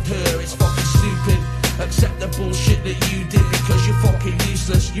you loved her, it's fucking stupid. Accept the bullshit that you did because you're fucking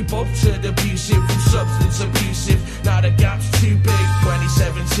useless. You both turned abusive from substance abusive. Now the gap's too big.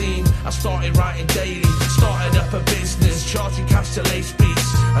 2017, I started writing daily. Started up a business, charging cash to lace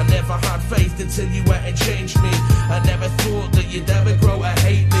beats. I never had faith until you went and changed me. I never thought that you'd ever grow to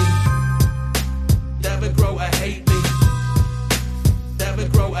hate me. Never grow to hate me. Never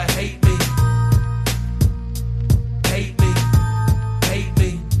grow to hate me. Hate me. Hate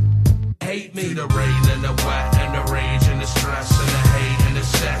me. Hate me. Through the rain and the wet and the rage and the stress and the hate and the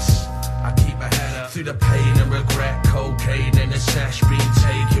cess, I keep my head up. Through the pain and regret, cocaine and the sesh, been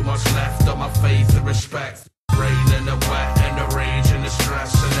taking what's left of my faith and respect. Rain and the wet and the rage and the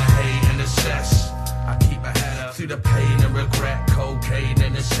stress and the hate and the cess, I keep my head up. Through the pain and regret, cocaine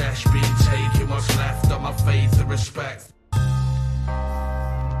and the sesh, been taking what's left of my faith and respect.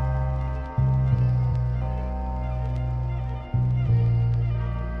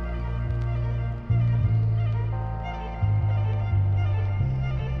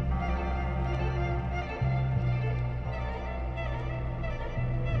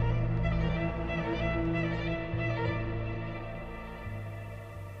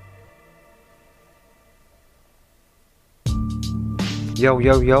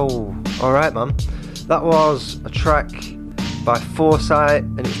 Yo. Alright, man. That was a track by Foresight,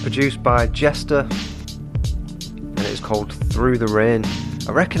 and it's produced by Jester, and it's called Through the Rain.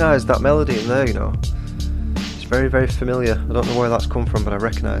 I recognise that melody in there, you know. It's very, very familiar. I don't know where that's come from, but I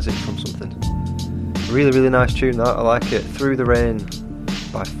recognise it from something. Really, really nice tune, that. I like it. Through the Rain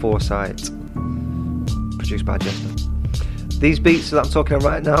by Foresight. produced by Jester. These beats that I'm talking about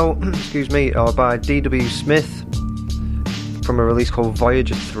right now, excuse me, are by D.W. Smith from a release called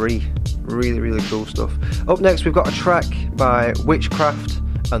Voyager 3. Really, really cool stuff. Up next, we've got a track by Witchcraft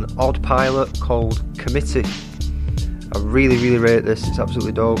and Odd Pilot called Committee. I really, really rate this. It's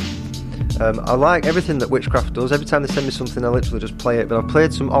absolutely dope. I like everything that Witchcraft does. Every time they send me something, I literally just play it. But I've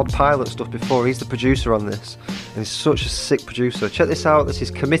played some Odd Pilot stuff before. He's the producer on this, and he's such a sick producer. Check this out. This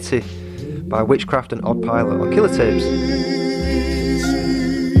is Committee by Witchcraft and Odd Pilot on Killer Tapes.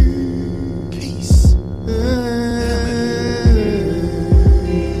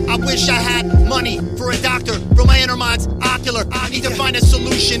 I wish I had money for a doctor, for my inner mind's ocular. I need to find a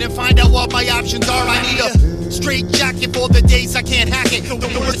solution and find out what my options are. I need a straight jacket for the days I can't hack it. The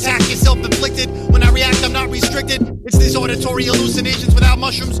word attack is self-inflicted. When I react, I'm not restricted. It's these auditory hallucinations without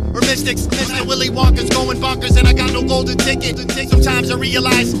mushrooms or mystics. Mr. Willy Wonka's going bonkers and I got no golden ticket. Sometimes I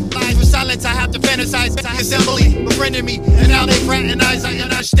realize lies with silence I have to fantasize. Assembly befriended me and now they fraternize. I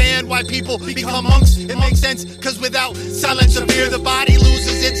understand why people become monks. It makes sense, cause without silence or fear, the body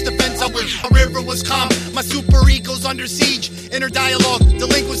loses its defense. I wish a river was calm. My super ego's under siege. Inner dialogue,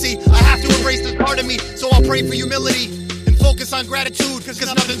 delinquency. I have to embrace this part of me, so I'll pray for humility and focus on gratitude, cause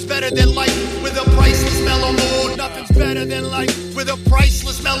nothing's better than life with a priceless mellow mood. Nothing's better than life with a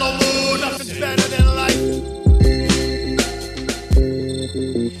priceless mellow mood. Nothing's better than life.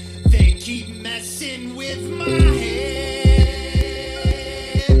 They keep messing with my head,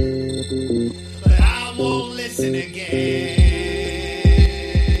 but I won't listen again.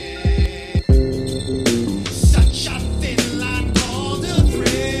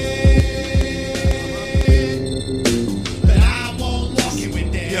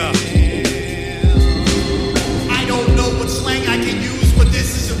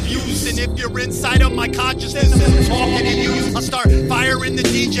 If you're inside of my consciousness, I'm talking to you. I'll start firing the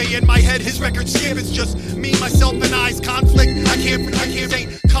DJ in my head. His record skip. It's just me, myself, and I's conflict. I can't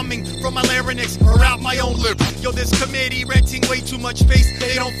ain't coming from my larynx or out my own lip. Yo, this committee renting way too much space.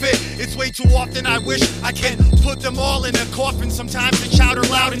 They don't fit. It's way too often. I wish I can put them all in a coffin. Sometimes the chowder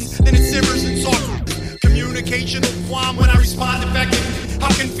loudens, then it simmers and softens. Communication of qualm when I respond effective. How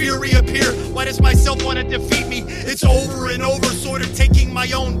can fury appear? Why does myself want to defeat me? It's over and over, sort of taking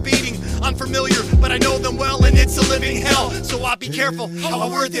my own beating. Unfamiliar, but I know them well, and it's a living hell. So I'll be careful how I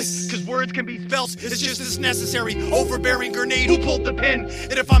word this, cause words can be spells. It's just as necessary. Overbearing grenade, who pulled the pin?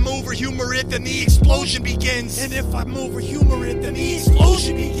 And if I'm over humor it, then the explosion begins. And if I'm over humor it, then the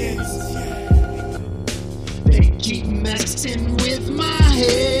explosion begins. Yeah. They keep messing with my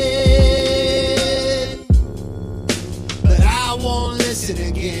head, but I won't listen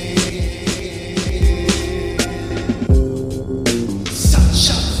again. Such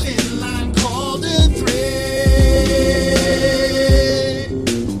a thin line called a thread,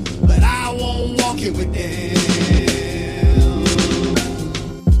 but I won't walk it with them.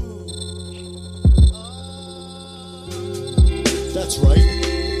 That's right.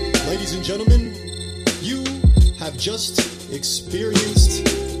 Ladies and gentlemen, you have just experienced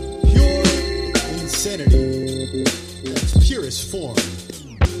pure insanity. Its purest form.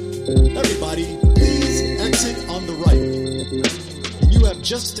 Everybody, please exit on the right. You have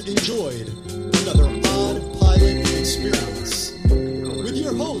just enjoyed another Odd Pilot experience with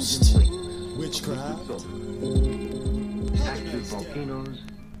your host, Witchcraft. Active volcanoes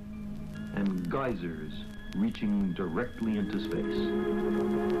and geysers reaching directly into space.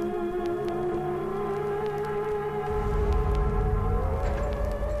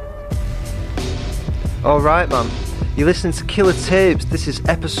 Alright, man. You're listening to Killer Tapes. This is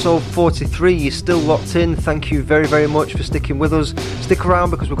episode 43. You're still locked in. Thank you very, very much for sticking with us. Stick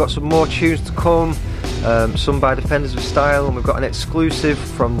around because we've got some more tunes to come. Some by Defenders of Style, and we've got an exclusive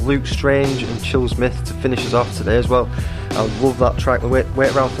from Luke Strange and Chill Smith to finish us off today as well. I love that track. Wait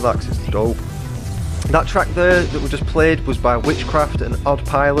around for that because it's dope. That track there that we just played was by Witchcraft and Odd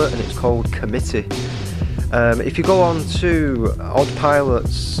Pilot, and it's called Committee. If you go on to Odd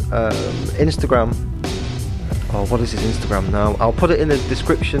Pilot's Instagram, or what is his Instagram now? I'll put it in the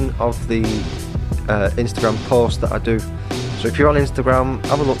description of the Instagram post that I do. So if you're on Instagram,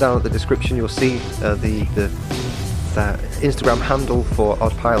 have a look down at the description. You'll see the Instagram handle for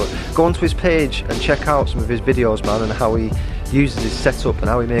Odd Pilot. Go onto his page and check out some of his videos, man, and how he uses his setup and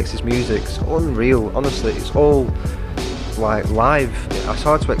how he makes his music. It's unreal, honestly. It's all like live. It's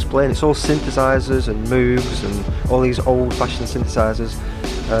hard to explain. It's all synthesizers and Moogs and all these old-fashioned synthesizers.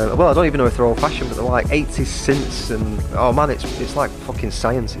 Well, I don't even know if they're old-fashioned, but they're like 80s synths, and oh man, it's like fucking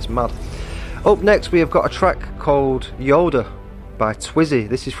science. It's mad. Up next, we have got a track called Yoda by Twizzy.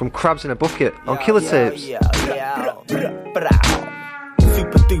 This is from Crabs in a Bucket on Killer Tapes. Super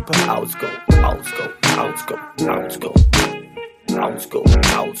duper old school, old school. old school, old school, old school,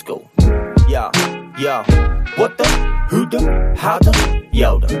 old school. Yeah, yeah. What the? Who the? How the?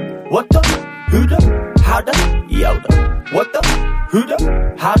 Yoda. What the? Who the? How the? Yoda. What the? Who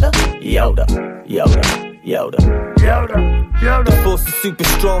the? How the? Yoda. Yoda. Yoda. Yoda. Yoda. The force is super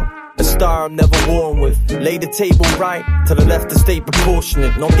strong. A star I'm never worn with. Lay the table right, to the left to stay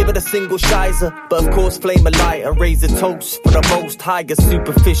proportionate. Not give it a single shizer, but of course flame a light and raise a toast for the most higher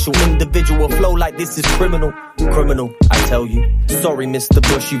superficial individual. Flow like this is criminal. Criminal, I tell you. Sorry, Mr.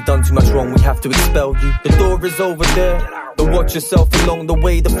 Bush, you've done too much wrong, we have to expel you. The door is over there, but watch yourself along the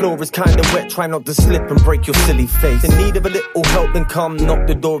way. The floor is kinda wet, try not to slip and break your silly face. In need of a little help, then come knock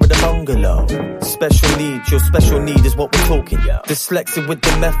the door of the bungalow. Special needs, your special need is what we're talking. Dyslexic with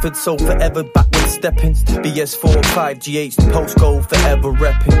the method, so forever backward stepping. BS4, 5, GH, the postcode, forever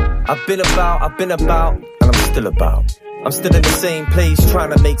repping. I've been about, and I'm still about. I'm still in the same place,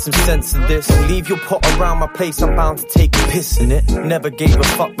 trying to make some sense of this. Don't leave your pot around my place, I'm bound to take a piss in it. Never gave a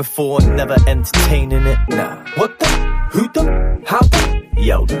fuck before, never entertaining it. Nah. What the? Who the? How the?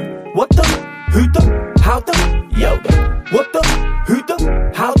 Yoda. What the? Who the? How the? Yoda. What the? Who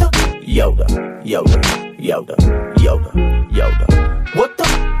the? How the? Yoda. Yoda. Yoda. Yoda. Yoda. What the?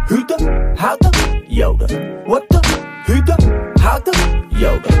 Who the? How the? Yoda. What the? Who the? How the?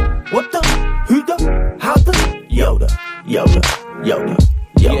 Yoda. What the? Who the? How the? Yoda. Yoda. Yoda.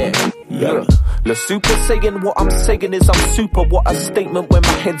 Yoda. Yoda. The super saying what I'm saying is I'm super. What a statement when my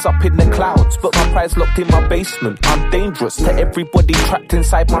head's up in the clouds, but my pride's locked in my basement. I'm dangerous to everybody trapped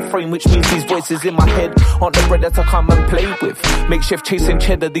inside my frame, which means these voices in my head aren't the bread to come and play with. Makeshift chasing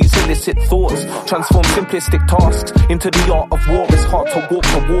cheddar, these illicit thoughts transform simplistic tasks into the art of war. It's hard to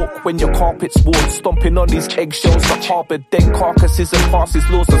walk when your carpet's worn. Stomping on these eggshells that harbour dead carcasses and passes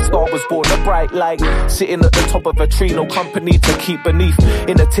laws. A star was born, a bright light sitting at the top of a tree, no company to keep beneath.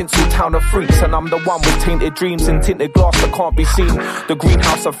 In a tinsel town of freaks, and I'm the one with tainted dreams and tinted glass that can't be seen. The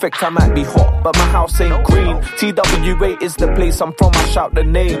greenhouse effect, I might be hot, but my house ain't green. TWA is the place I'm from, I shout the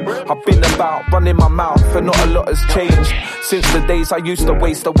name. I've been about, running my mouth, and not a lot has changed since the days I used to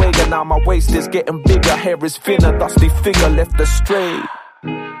waste away, and now my waist is getting bigger. Hair is thinner, dusty figure left astray.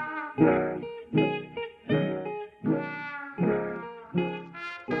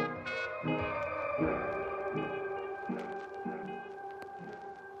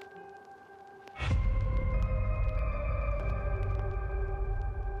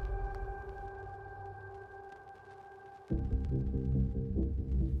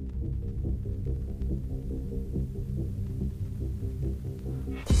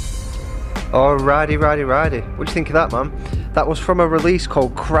 Alrighty. What do you think of that, man? That was from a release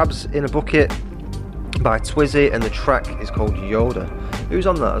called Crabs in a Bucket by Twizzy, and the track is called Yoda. Who's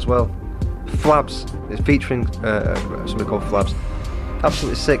on that as well? Flabs. It's featuring somebody called Flabs.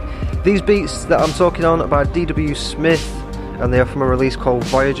 Absolutely sick. These beats that I'm talking on are by DW Smith, and they are from a release called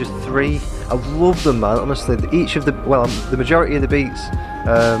Voyager 3. I love them, man. Honestly, the majority of the beats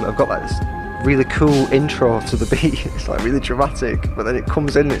have got like this really cool intro to the beat. It's like really dramatic, but then it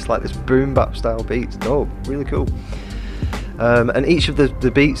comes in, it's like this boom bap style beats. Oh, really cool. And each of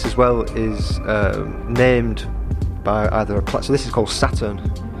the beats as well is named by either a so this is called Saturn.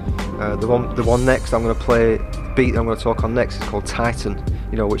 The one next I'm going to play, the beat I'm going to talk on next is called Titan,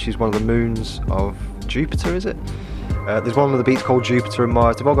 which is one of the moons of Jupiter, is it? There's one of the beats called Jupiter and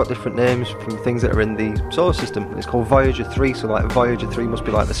Mars. They've all got different names from things that are in the solar system. It's called Voyager 3, so like Voyager 3 must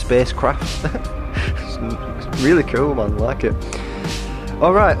be like the spacecraft. It's really cool, man, I like it.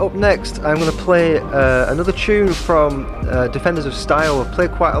 Alright, up next I'm going to play another tune from Defenders of Style. I've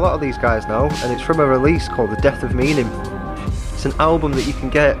played quite a lot of these guys now, and it's from a release called The Death of Meaning. It's an album that you can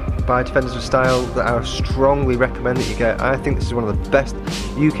get by Defenders of Style that I strongly recommend that you get. I think this is one of the best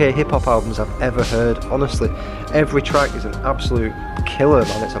UK hip-hop albums I've ever heard, honestly. Every track is an absolute killer,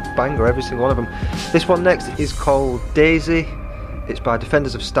 man. It's a banger, every single one of them. This one next is called Daisy. It's by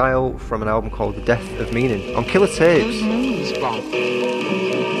Defenders of Style from an album called The Death of Meaning on Killer Tapes. You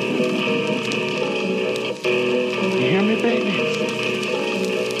hear me, baby?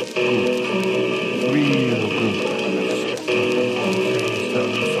 Good. Real good.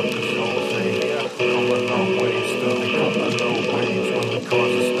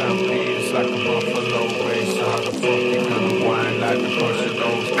 Like a buffalo race, so how the fuck you gonna whine like the push of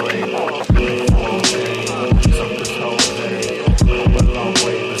those grave? Suck this whole day, come a long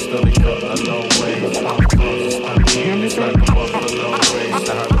way, but still they cut a low way. You hear me? Like a buffalo race,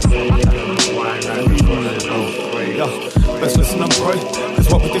 so how the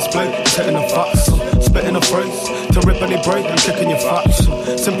display, setting the facts, spitting a phrase to rip any brain and kicking your facts.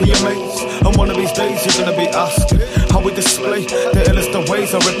 Simply amazed, and one of these days you're gonna be asking how we display the illest of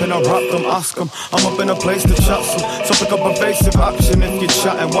ways. I rip and I rap them, ask them. I'm up in a place to chat some, so pick up evasive action if you're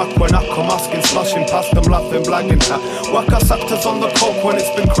chatting whack when I come asking, slashing past them, laughing, blagging. Whack ass actors on the coke when it's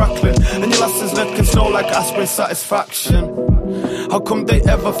been crackling, and your lass's neck can snow like aspirin satisfaction. How come they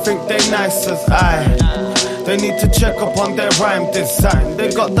ever think they nice as I? They need to check up on their rhyme design.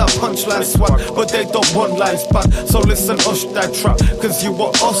 They got that punchline swag, but they don't want lines back. So listen, ush that trap, cause you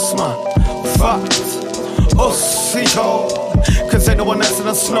were us, man. Fact, us, yo. Cause ain't no one else in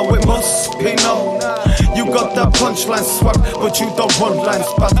the snow, it must be known. You got that punchline swag, but you don't want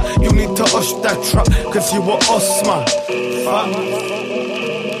lines back. You need to ush that trap, cause you were us, man. Fact.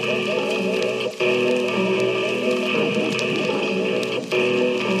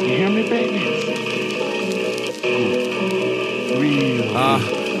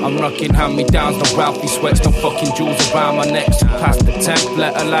 I'm rocking hand-me-downs, no Ralphie sweats, no fucking jewels around my neck. Past the 10th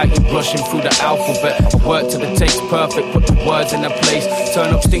letter like you brushing through the alphabet. I work till the taste perfect, put the words in a place.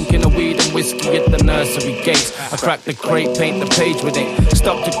 Turn up stinking of weed and whiskey at the nursery gates. I crack the crate, paint the page with ink.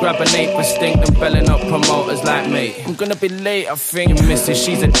 Stop to grab an ape for stink, then belling up promoters like me. I'm gonna be late, I think. Your missus,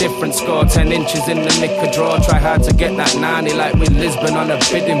 she's a different score. 10 inches in the knicker drawer. Try hard to get that 90 like with Lisbon on a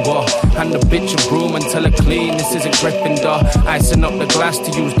bidding war. Hand the bitch a broom and tell her clean, this isn't Gryffindor. Icing up the glass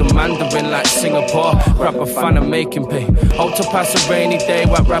to use the Mandarin like Singapore. Grab a fan and make him pay. Hope to pass a rainy day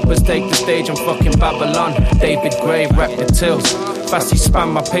while rappers take the stage and fucking Babylon. David Gray, rap the tills. Fasty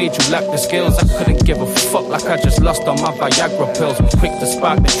spam my page, you lack the skills. I couldn't give a fuck like I just lost on my Viagra pills. Quick to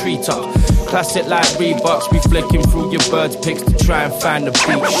spark the treetop. Classic like Reeboks. We flicking through your birds pics to try and find the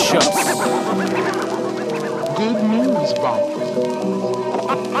beat shots. Good news, Bob.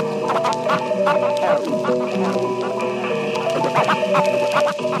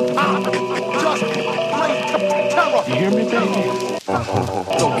 You hear me, baby?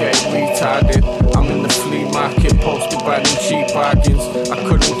 Don't get retarded. I'm in the flea market, posted by them cheap bargains. I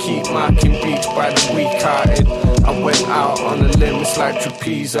couldn't keep marking beats by the weak-hearted. I went out on the limits like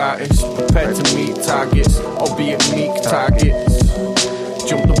trapeze artists, prepared to meet targets, albeit meek targets.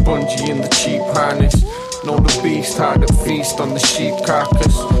 Jump the bungee in the cheap harness. Know the beast, hard to feast on the sheep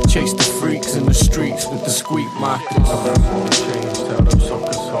carcass. Chase the freaks in the streets with the squeak markers. Change, tell them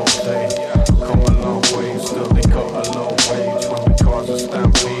suckers whole day. Come a long way, still they cut a low wage. When we cause a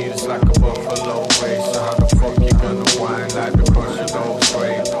stampede, it's like a buffalo race. So how the fuck you gonna whine like the crush of those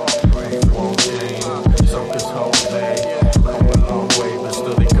grapes? It won't change, suckers whole day. Come a long way, but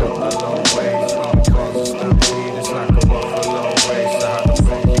still they cut a low wage. When we cause a stampede, it's like a buffalo race. So how the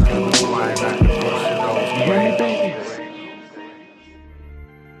fuck you gonna whine like the crush of those grapes?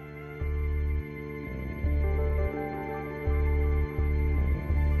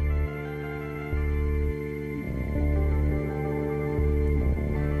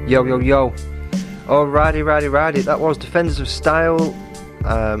 Yo, yo, yo. Alrighty. That was Defenders of Style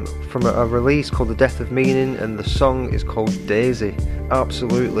from a release called The Death of Meaning, and the song is called Daisy.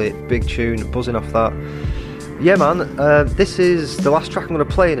 Absolutely big tune, buzzing off that. Yeah, man, this is the last track I'm going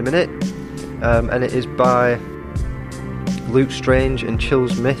to play in a minute, and it is by Luke Strange and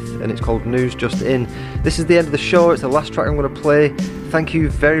Chills Myth, and it's called News Just In. This is the end of the show. It's the last track I'm going to play. Thank you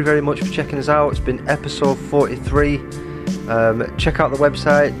very, very much for checking us out. It's been episode 43. Check out the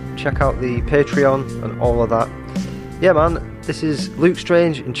website, check out the Patreon and all of that. Yeah, man, this is Luke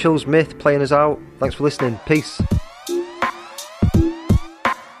Strange and Chills Myth playing us out. Thanks for listening. Peace.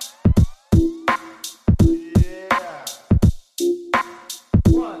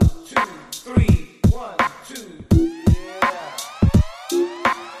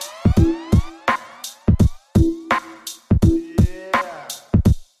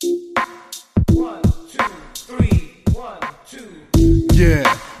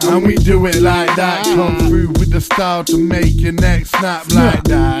 And we do it like that. Come through with the style to make your neck snap like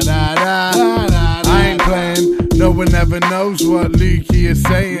that. I ain't playing, no one ever knows what Lukey is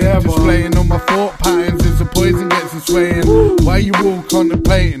saying. Displaying on my thought patterns as the poison gets us swaying. Why you all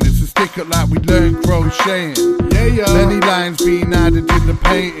contemplating? It's a stick up like we learned crocheting. Many lines being added in the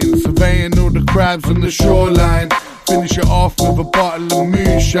painting. Surveying all the crabs on the shoreline. Finish it off with a bottle of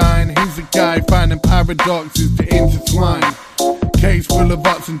moonshine. He's the guy finding paradoxes to intertwine. Case full of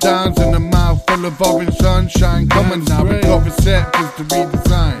ups and downs and a mouth full of orange sunshine. Come on now, we got receptors to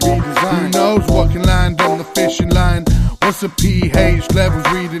redesign. Who knows what can land on the fishing line? What's the pH levels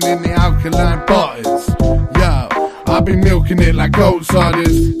reading in the alkaline butters? Yo, I I've been milking it like goat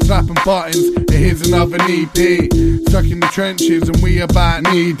sodders, slapping buttons, and here's another EP. Stuck in the trenches and we about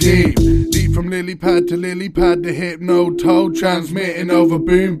knee deep. Deep from lily pad to lily pad, the hypno toe transmitting over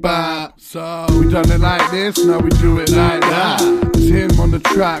boom bap. So we done it like this, now we do it like that. It's him on the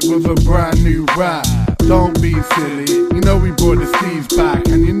track with a brand new rap. Don't be silly, you know we brought the steez back,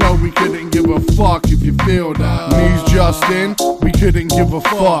 and you know we couldn't give a fuck if you feel that. News Justin, we couldn't give a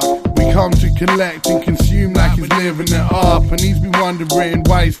fuck. We come to collect and consume like he's living it up, and he's been wondering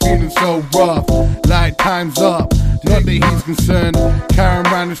why he's feeling so rough. Like time's up, not that he's concerned, carrying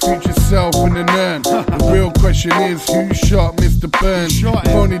around his future self in an urn. The real question is, who shot Mr. Burns? If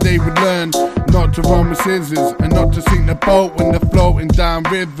only they would learn not to run with scissors, and not to sink the boat when they're floating down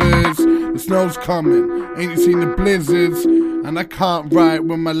rivers. The snow's coming, ain't you seen the blizzards? And I can't write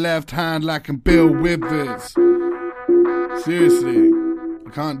with my left hand like I'm Bill Withers. Seriously, I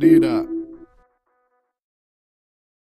can't do that.